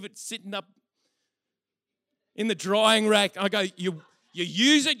then leave it sitting up in the drying rack. I go, You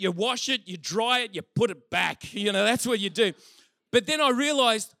use it, you wash it, you dry it, you put it back. That's what you do. But then I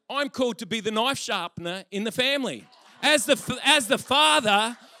realized I'm called to be the knife sharpener in the family. As the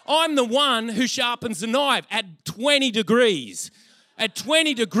father, I'm the one who sharpens the knife at 20 degrees. At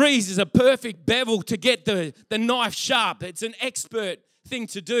 20 degrees is a perfect bevel to get the knife sharp. It's an expert thing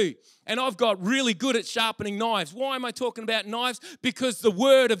to do. And I've got really good at sharpening knives. Why am I talking about knives? Because the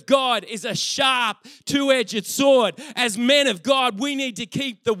Word of God is a sharp, two-edged sword. As men of God, we need to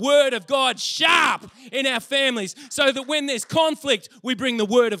keep the Word of God sharp in our families so that when there's conflict, we bring the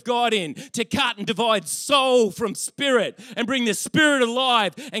Word of God in to cut and divide soul from spirit and bring the spirit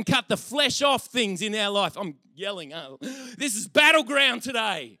alive and cut the flesh off things in our life. I'm yelling, oh, this is battleground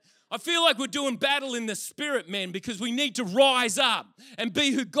today. I feel like we're doing battle in the spirit, men, because we need to rise up and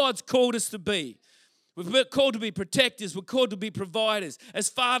be who God's called us to be. We're called to be protectors. We're called to be providers. As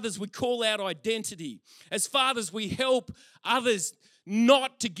fathers, we call out identity. As fathers, we help others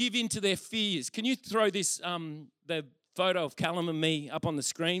not to give in to their fears. Can you throw this, the photo of Callum and me up on the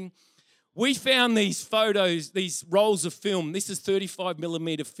screen? We found these photos, these rolls of film. This is 35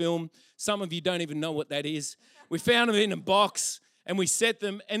 millimeter film. Some of you don't even know what that is. We found them in a box and we set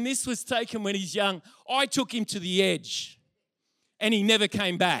them. And this was taken when he's young. I took him to the edge and he never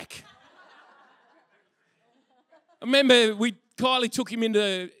came back. I remember Kylie took him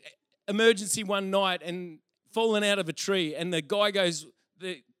into emergency one night and fallen out of a tree. And the guy goes,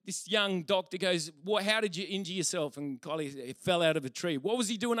 this young doctor goes, how did you injure yourself? And Kylie fell out of a tree. What was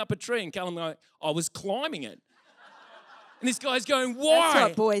he doing up a tree? And Callum goes, I was climbing it. And this guy's going, why? That's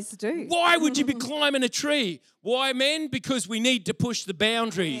what boys do. Why would you be climbing a tree? Why, men? Because we need to push the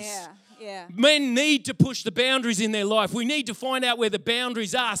boundaries. Yeah. Men need to push the boundaries in their life. We need to find out where the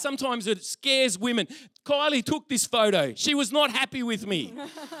boundaries are. Sometimes it scares women. Kylie took this photo. She was not happy with me.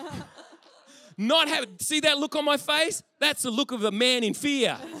 See that look on my face? That's the look of a man in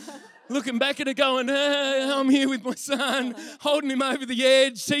fear. Looking back at her going, hey, I'm here with my son, holding him over the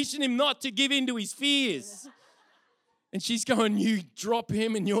edge, teaching him not to give in to his fears. And she's going, you drop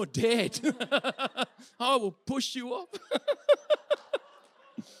him and you're dead. I will push you up.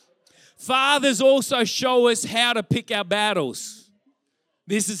 Fathers also show us how to pick our battles.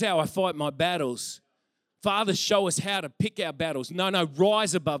 This is how I fight my battles. Fathers show us how to pick our battles. No,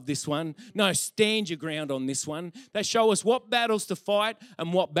 rise above this one. No, stand your ground on this one. They show us what battles to fight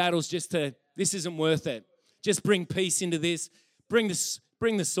and what battles this isn't worth it. Just bring peace into this. Bring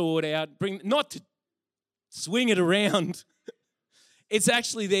the sword out. Not to swing it around. It's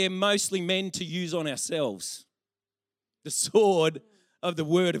actually there mostly meant to use on ourselves. The sword of the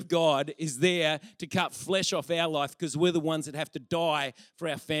Word of God is there to cut flesh off our life because we're the ones that have to die for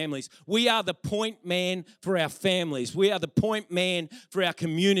our families. We are the point man for our families. We are the point man for our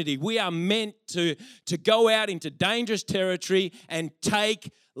community. We are meant to go out into dangerous territory and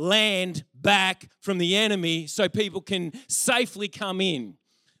take land back from the enemy so people can safely come in.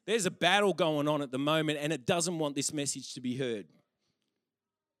 There's a battle going on at the moment and it doesn't want this message to be heard.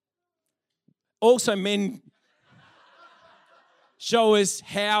 Also, men show us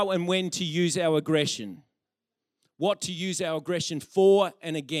how and when to use our aggression. What to use our aggression for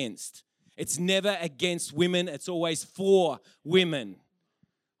and against. It's never against women. It's always for women.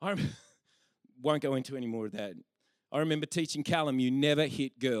 I won't go into any more of that. I remember teaching Callum, you never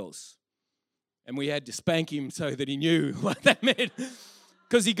hit girls. And we had to spank him so that he knew what that meant.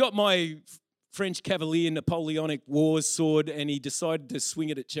 Because he got my French Cavalier Napoleonic Wars sword and he decided to swing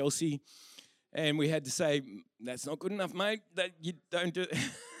it at Chelsea. And we had to say, that's not good enough, mate. That you don't do.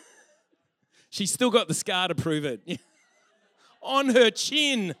 She's still got the scar to prove it. On her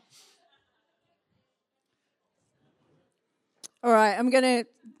chin. All right, I'm going to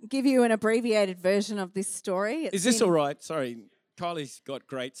give you an abbreviated version of this story. Is this all right? Sorry, Kylie's got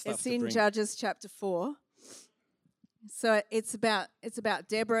great stuff it's to bring. in Judges chapter 4. So it's about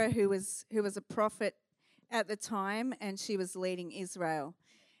Deborah, who was a prophet at the time, and she was leading Israel.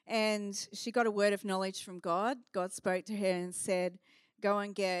 And she got a word of knowledge from God. God spoke to her and said, go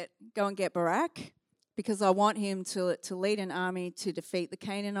and get Barak, because I want him to lead an army to defeat the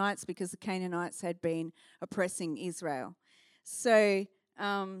Canaanites, because the Canaanites had been oppressing Israel. So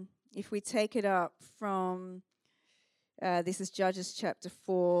if we take it up from, this is Judges chapter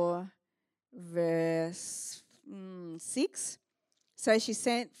 4, verse 6. So she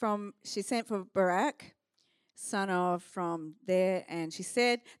sent for Barak, son of from there, and she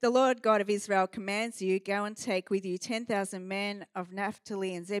said, the Lord God of Israel commands you, go and take with you 10,000 men of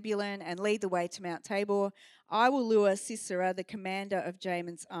Naphtali and Zebulun and lead the way to Mount Tabor. I will lure Sisera, the commander of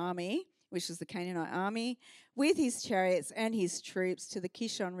Jamin's army, which was the Canaanite army, with his chariots and his troops to the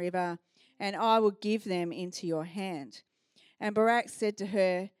Kishon River, and I will give them into your hand. And Barak said to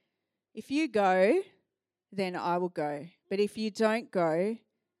her, if you go, then I will go. But if you don't go,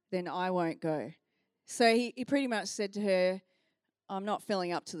 then I won't go. So he pretty much said to her, I'm not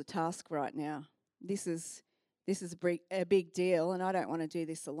filling up to the task right now. This is a big deal, and I don't want to do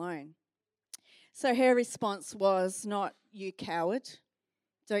this alone. So her response was not, you coward.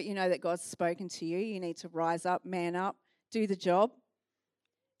 Don't you know that God's spoken to you? You need to rise up, man up, do the job.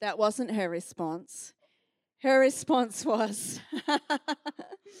 That wasn't her response. Her response was,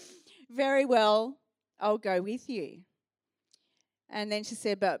 very well, I'll go with you. And then she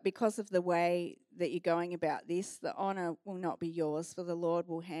said, but because of the way that you're going about this, the honour will not be yours, for the Lord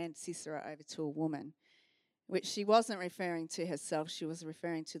will hand Sisera over to a woman. Which she wasn't referring to herself, she was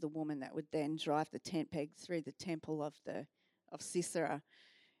referring to the woman that would then drive the tent peg through the temple of Sisera.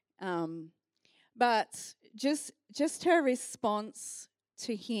 But just her response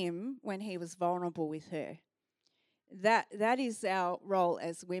to him when he was vulnerable with her, that is our role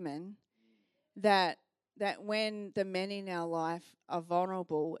as women, that when the men in our life are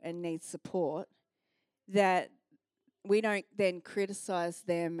vulnerable and need support, that we don't then criticize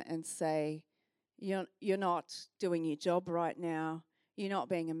them and say, you're not doing your job right now, you're not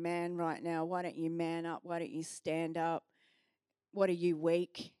being a man right now, why don't you man up, why don't you stand up, what are you,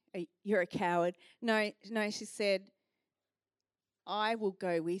 weak, you're a coward. No, she said, I will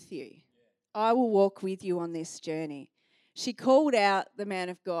go with you. I will walk with you on this journey. She called out the man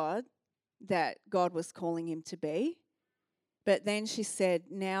of God that God was calling him to be, but then she said,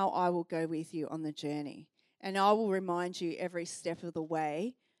 now I will go with you on the journey, and I will remind you every step of the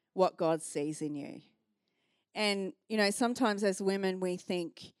way what God sees in you. And, sometimes as women we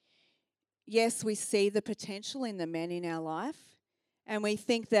think, yes, we see the potential in the men in our life, and we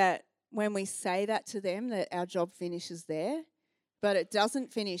think that when we say that to them that our job finishes there, but it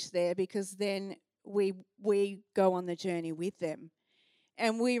doesn't finish there, because then we go on the journey with them.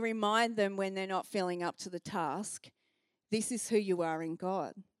 And we remind them when they're not feeling up to the task, this is who you are in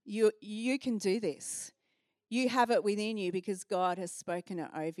God. You can do this. You have it within you because God has spoken it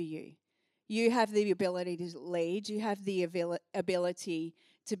over you. You have the ability to lead. You have the ability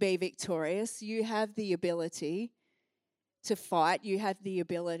to be victorious. You have the ability to fight. You have the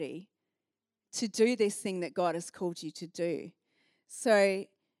ability to do this thing that God has called you to do. So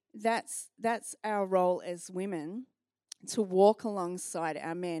that's our role as women, to walk alongside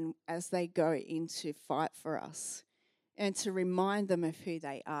our men as they go in to fight for us, and to remind them of who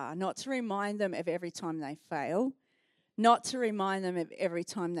they are, not to remind them of every time they fail, not to remind them of every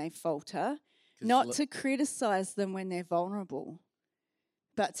time they falter, not to criticize them when they're vulnerable,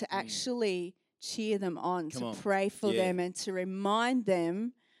 but to actually cheer them on, to pray for them, and to remind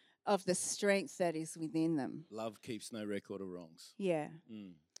them of the strength that is within them. Love keeps no record of wrongs. Yeah.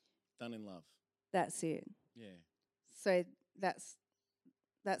 Done in love. That's it. Yeah. So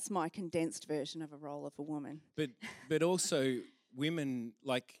that's my condensed version of a role of a woman. But also women,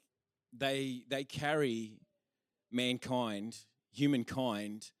 like, they carry mankind,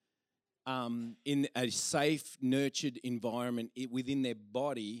 humankind, in a safe, nurtured environment within their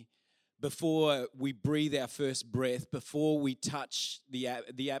body. Before we breathe our first breath, before we touch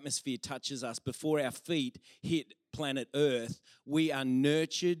the atmosphere touches us, before our feet hit planet Earth, we are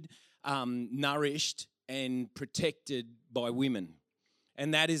nurtured, nourished, and protected by women.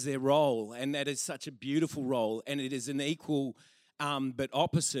 And that is their role, and that is such a beautiful role, and it is an equal but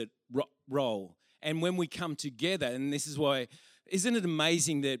opposite role. And when we come together, and this is why, isn't it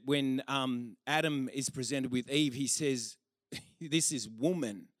amazing that when Adam is presented with Eve, he says, this is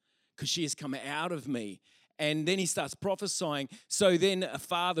woman, because she has come out of me. And then he starts prophesying. So then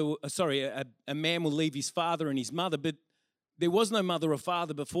a man will leave his father and his mother, but there was no mother or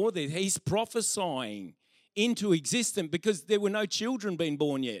father before that. He's prophesying into existence because there were no children being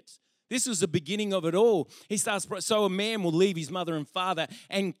born yet. This was the beginning of it all. He starts, so a man will leave his mother and father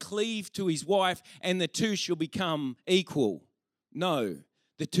and cleave to his wife, and the two shall become equal. No,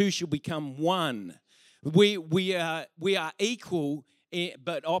 the two shall become one. We are equal,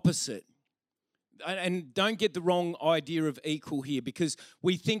 but opposite. And don't get the wrong idea of equal here, because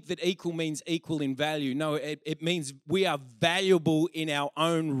we think that equal means equal in value. No, it means we are valuable in our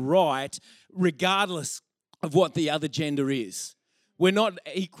own right, regardless of what the other gender is. We're not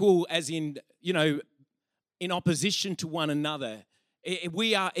equal as in, in opposition to one another.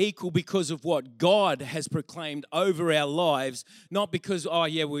 We are equal because of what God has proclaimed over our lives, not because,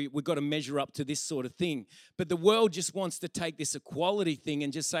 we've got to measure up to this sort of thing. But the world just wants to take this equality thing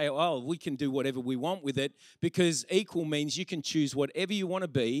and just say, we can do whatever we want with it, because equal means you can choose whatever you want to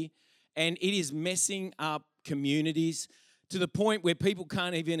be, and it is messing up communities to the point where people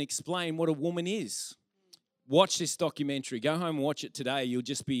can't even explain what a woman is. Watch this documentary. Go home and watch it today. You'll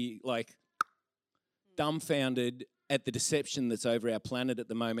just be like dumbfounded at the deception that's over our planet at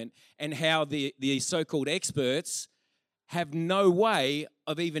the moment, and how the so-called experts have no way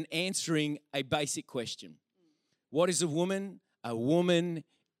of even answering a basic question. What is a woman? A woman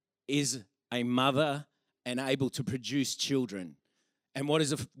is a mother and able to produce children. And what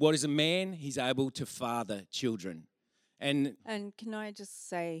is a man? He's able to father children. And can I just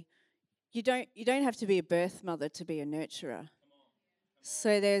say, you don't have to be a birth mother to be a nurturer.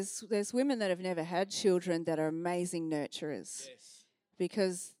 So there's women that have never had children that are amazing nurturers. yes.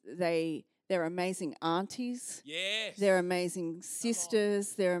 Because they're amazing aunties. Yes. They're amazing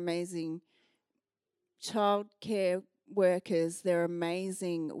sisters. They're amazing childcare workers. They're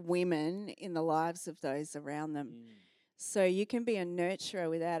amazing women in the lives of those around them. So you can be a nurturer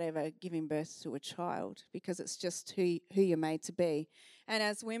without ever giving birth to a child, because it's just who you're made to be. And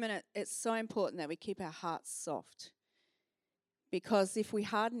as women, it's so important that we keep our hearts soft, because if we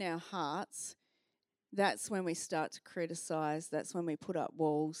harden our hearts, that's when we start to criticize, that's when we put up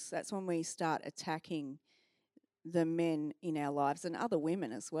walls, that's when we start attacking the men in our lives and other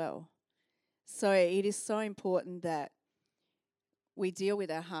women as well. So it is so important that we deal with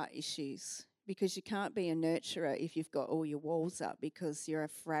our heart issues, because you can't be a nurturer if you've got all your walls up because you're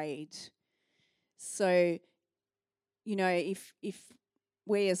afraid. So, if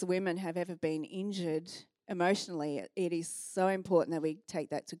we as women have ever been injured emotionally, it is so important that we take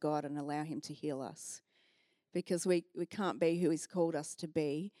that to God and allow Him to heal us, because we can't be who He's called us to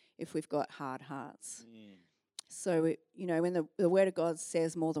be if we've got hard hearts. So, when the Word of God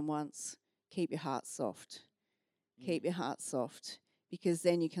says more than once, keep your heart soft. Keep your heart soft, because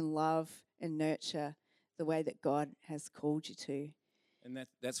then you can love and nurture the way that God has called you to. And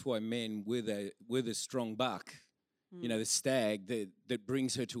that's why men, with a strong buck, the stag that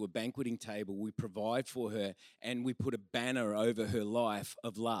brings her to a banqueting table, we provide for her and we put a banner over her life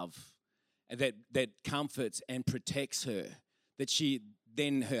of love that comforts and protects her, that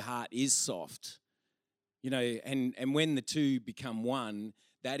then her heart is soft. And when the two become one,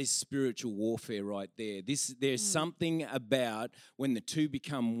 that is spiritual warfare right there. There's something about when the two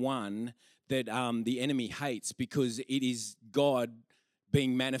become one that the enemy hates, because it is God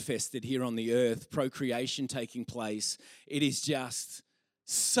being manifested here on the earth, procreation taking place. It is just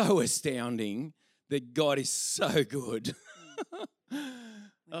so astounding that God is so good.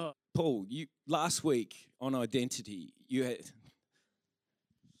 Paul, you last week on identity, you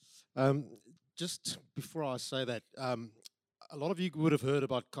had... Just before I say that, a lot of you would have heard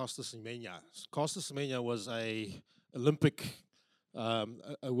about Caster Semenya. Caster Semenya was a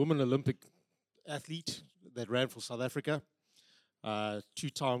woman Olympic athlete that ran for South Africa,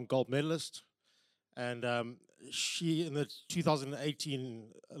 two-time gold medalist, and she, in the 2018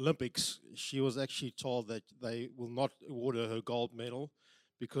 Olympics, she was actually told that they will not award her gold medal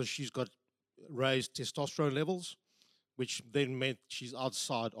because she's got raised testosterone levels, which then meant she's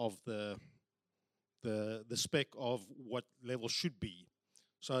outside of the spec of what level should be.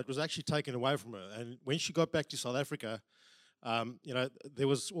 So it was actually taken away from her. And when she got back to South Africa, there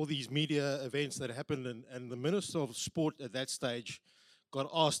was all these media events that happened, and the Minister of Sport at that stage got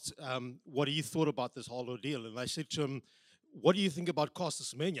asked what he thought about this whole ordeal. And they said to him, "What do you think about Caster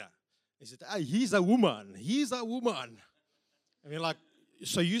Semenya?" He said, "Hey, he's a woman. He's a woman." And they're like,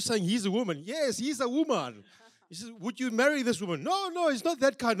 "So you're saying he's a woman?" "Yes, he's a woman." He says, "Would you marry this woman?" No, he's not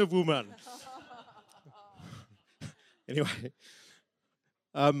that kind of woman." Anyway,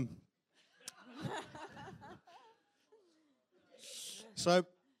 so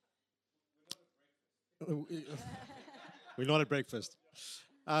we're not at breakfast.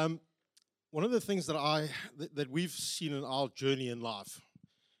 One of the things that we've seen in our journey in life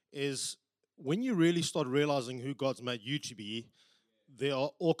is when you really start realizing who God's made you to be, there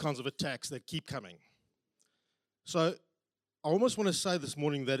are all kinds of attacks that keep coming. So I almost want to say this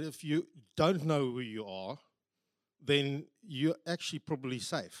morning that if you don't know who you are, then you're actually probably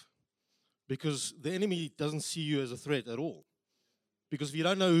safe, because the enemy doesn't see you as a threat at all. Because if you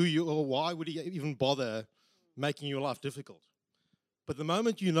don't know who you are, why would he even bother making your life difficult? But the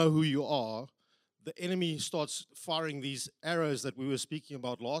moment you know who you are, the enemy starts firing these arrows that we were speaking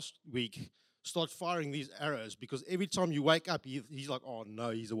about last week, start firing these arrows, because every time you wake up, he's like, "Oh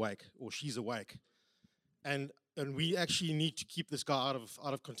no, he's awake," or "She's awake." And we actually need to keep this guy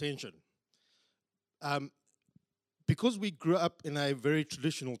out of contention. Because we grew up in a very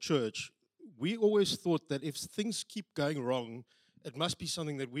traditional church, we always thought that if things keep going wrong, it must be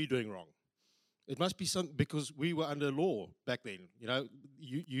something that we're doing wrong. It must be something, because we were under law back then.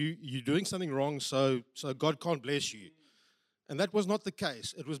 You're doing something wrong, so God can't bless you. And that was not the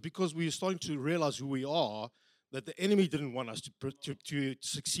case. It was because we were starting to realize who we are, that the enemy didn't want us to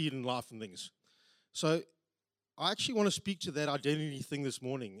succeed in life and things. So I actually want to speak to that identity thing this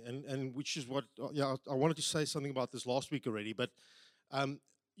morning, and which is what, I wanted to say something about this last week already, but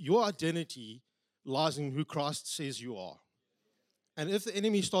your identity lies in who Christ says you are. And if the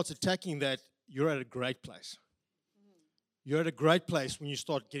enemy starts attacking that, you're at a great place. you're at a great place when you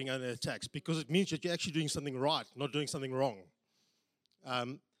start getting under attacks, because it means that you're actually doing something right, not doing something wrong.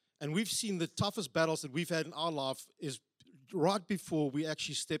 And we've seen the toughest battles that we've had in our life is right before we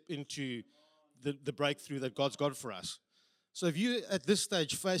actually step into the breakthrough that God's got for us. So if you're at this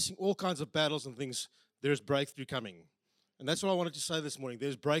stage facing all kinds of battles and things, there's breakthrough coming. And that's what I wanted to say this morning.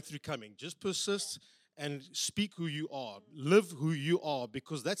 There's breakthrough coming. Just persist and speak who you are. Live who you are,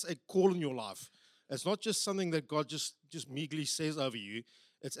 because that's a call in your life. It's not just something that God just meagerly says over you.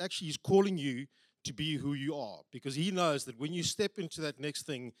 It's actually He's calling you to be who you are, because He knows that when you step into that next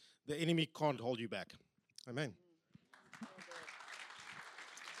thing, the enemy can't hold you back. Amen.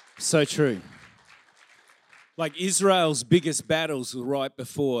 So true. Like Israel's biggest battles were right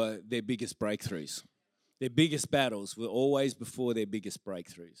before their biggest breakthroughs. Their biggest battles were always before their biggest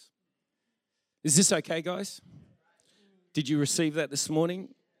breakthroughs. Is this okay, guys? Did you receive that this morning?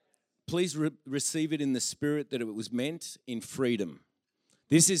 Please receive it in the spirit that it was meant in freedom.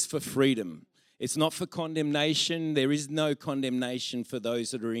 This is for freedom. It's not for condemnation. There is no condemnation for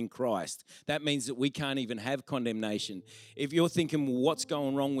those that are in Christ. That means that we can't even have condemnation. If you're thinking, well, what's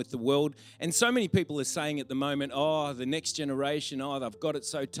going wrong with the world? And so many people are saying at the moment, oh, the next generation, oh, they've got it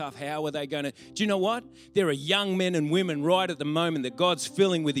so tough. How are they going to? Do you know what? There are young men and women right at the moment that God's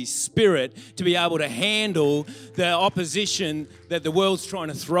filling with His Spirit to be able to handle the opposition that the world's trying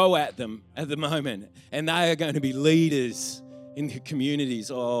to throw at them at the moment. And they are going to be leaders in the communities.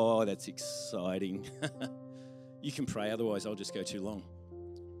 Oh, that's exciting. You can pray, otherwise I'll just go too long.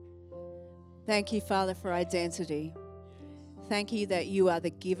 Thank you, Father, for identity. Thank you that you are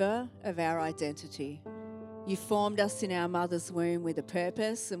the giver of our identity. You formed us in our mother's womb with a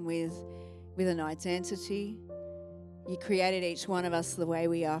purpose and with an identity. You created each one of us the way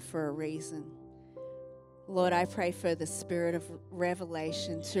we are for a reason. Lord, I pray for the spirit of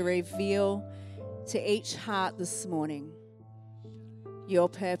revelation to reveal to each heart this morning your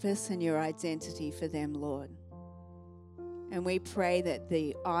purpose and your identity for them, Lord. And we pray that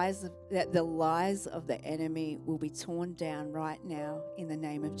the lies of the enemy will be torn down right now in the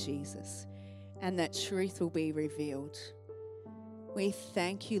name of Jesus, and that truth will be revealed. We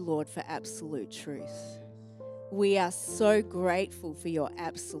thank you, Lord, for absolute truth. We are so grateful for your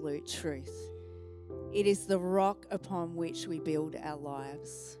absolute truth. It is the rock upon which we build our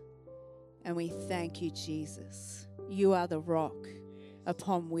lives. And we thank you, Jesus. You are the rock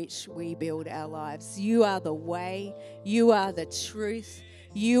upon which we build our lives. You are the way. You are the truth.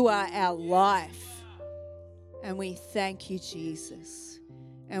 You are our life. And we thank you, Jesus.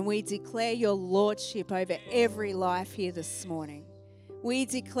 And we declare your lordship over every life here this morning. We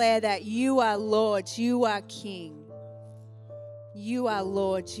declare that you are Lord, you are King. You are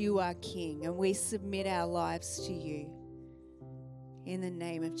Lord, you are King. And we submit our lives to you. In the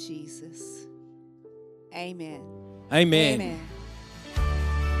name of Jesus. Amen. Amen. Amen.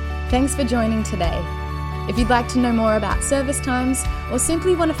 Thanks for joining today. If you'd like to know more about service times or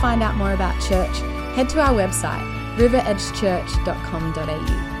simply want to find out more about church, head to our website,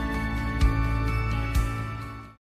 riveredgechurch.com.au.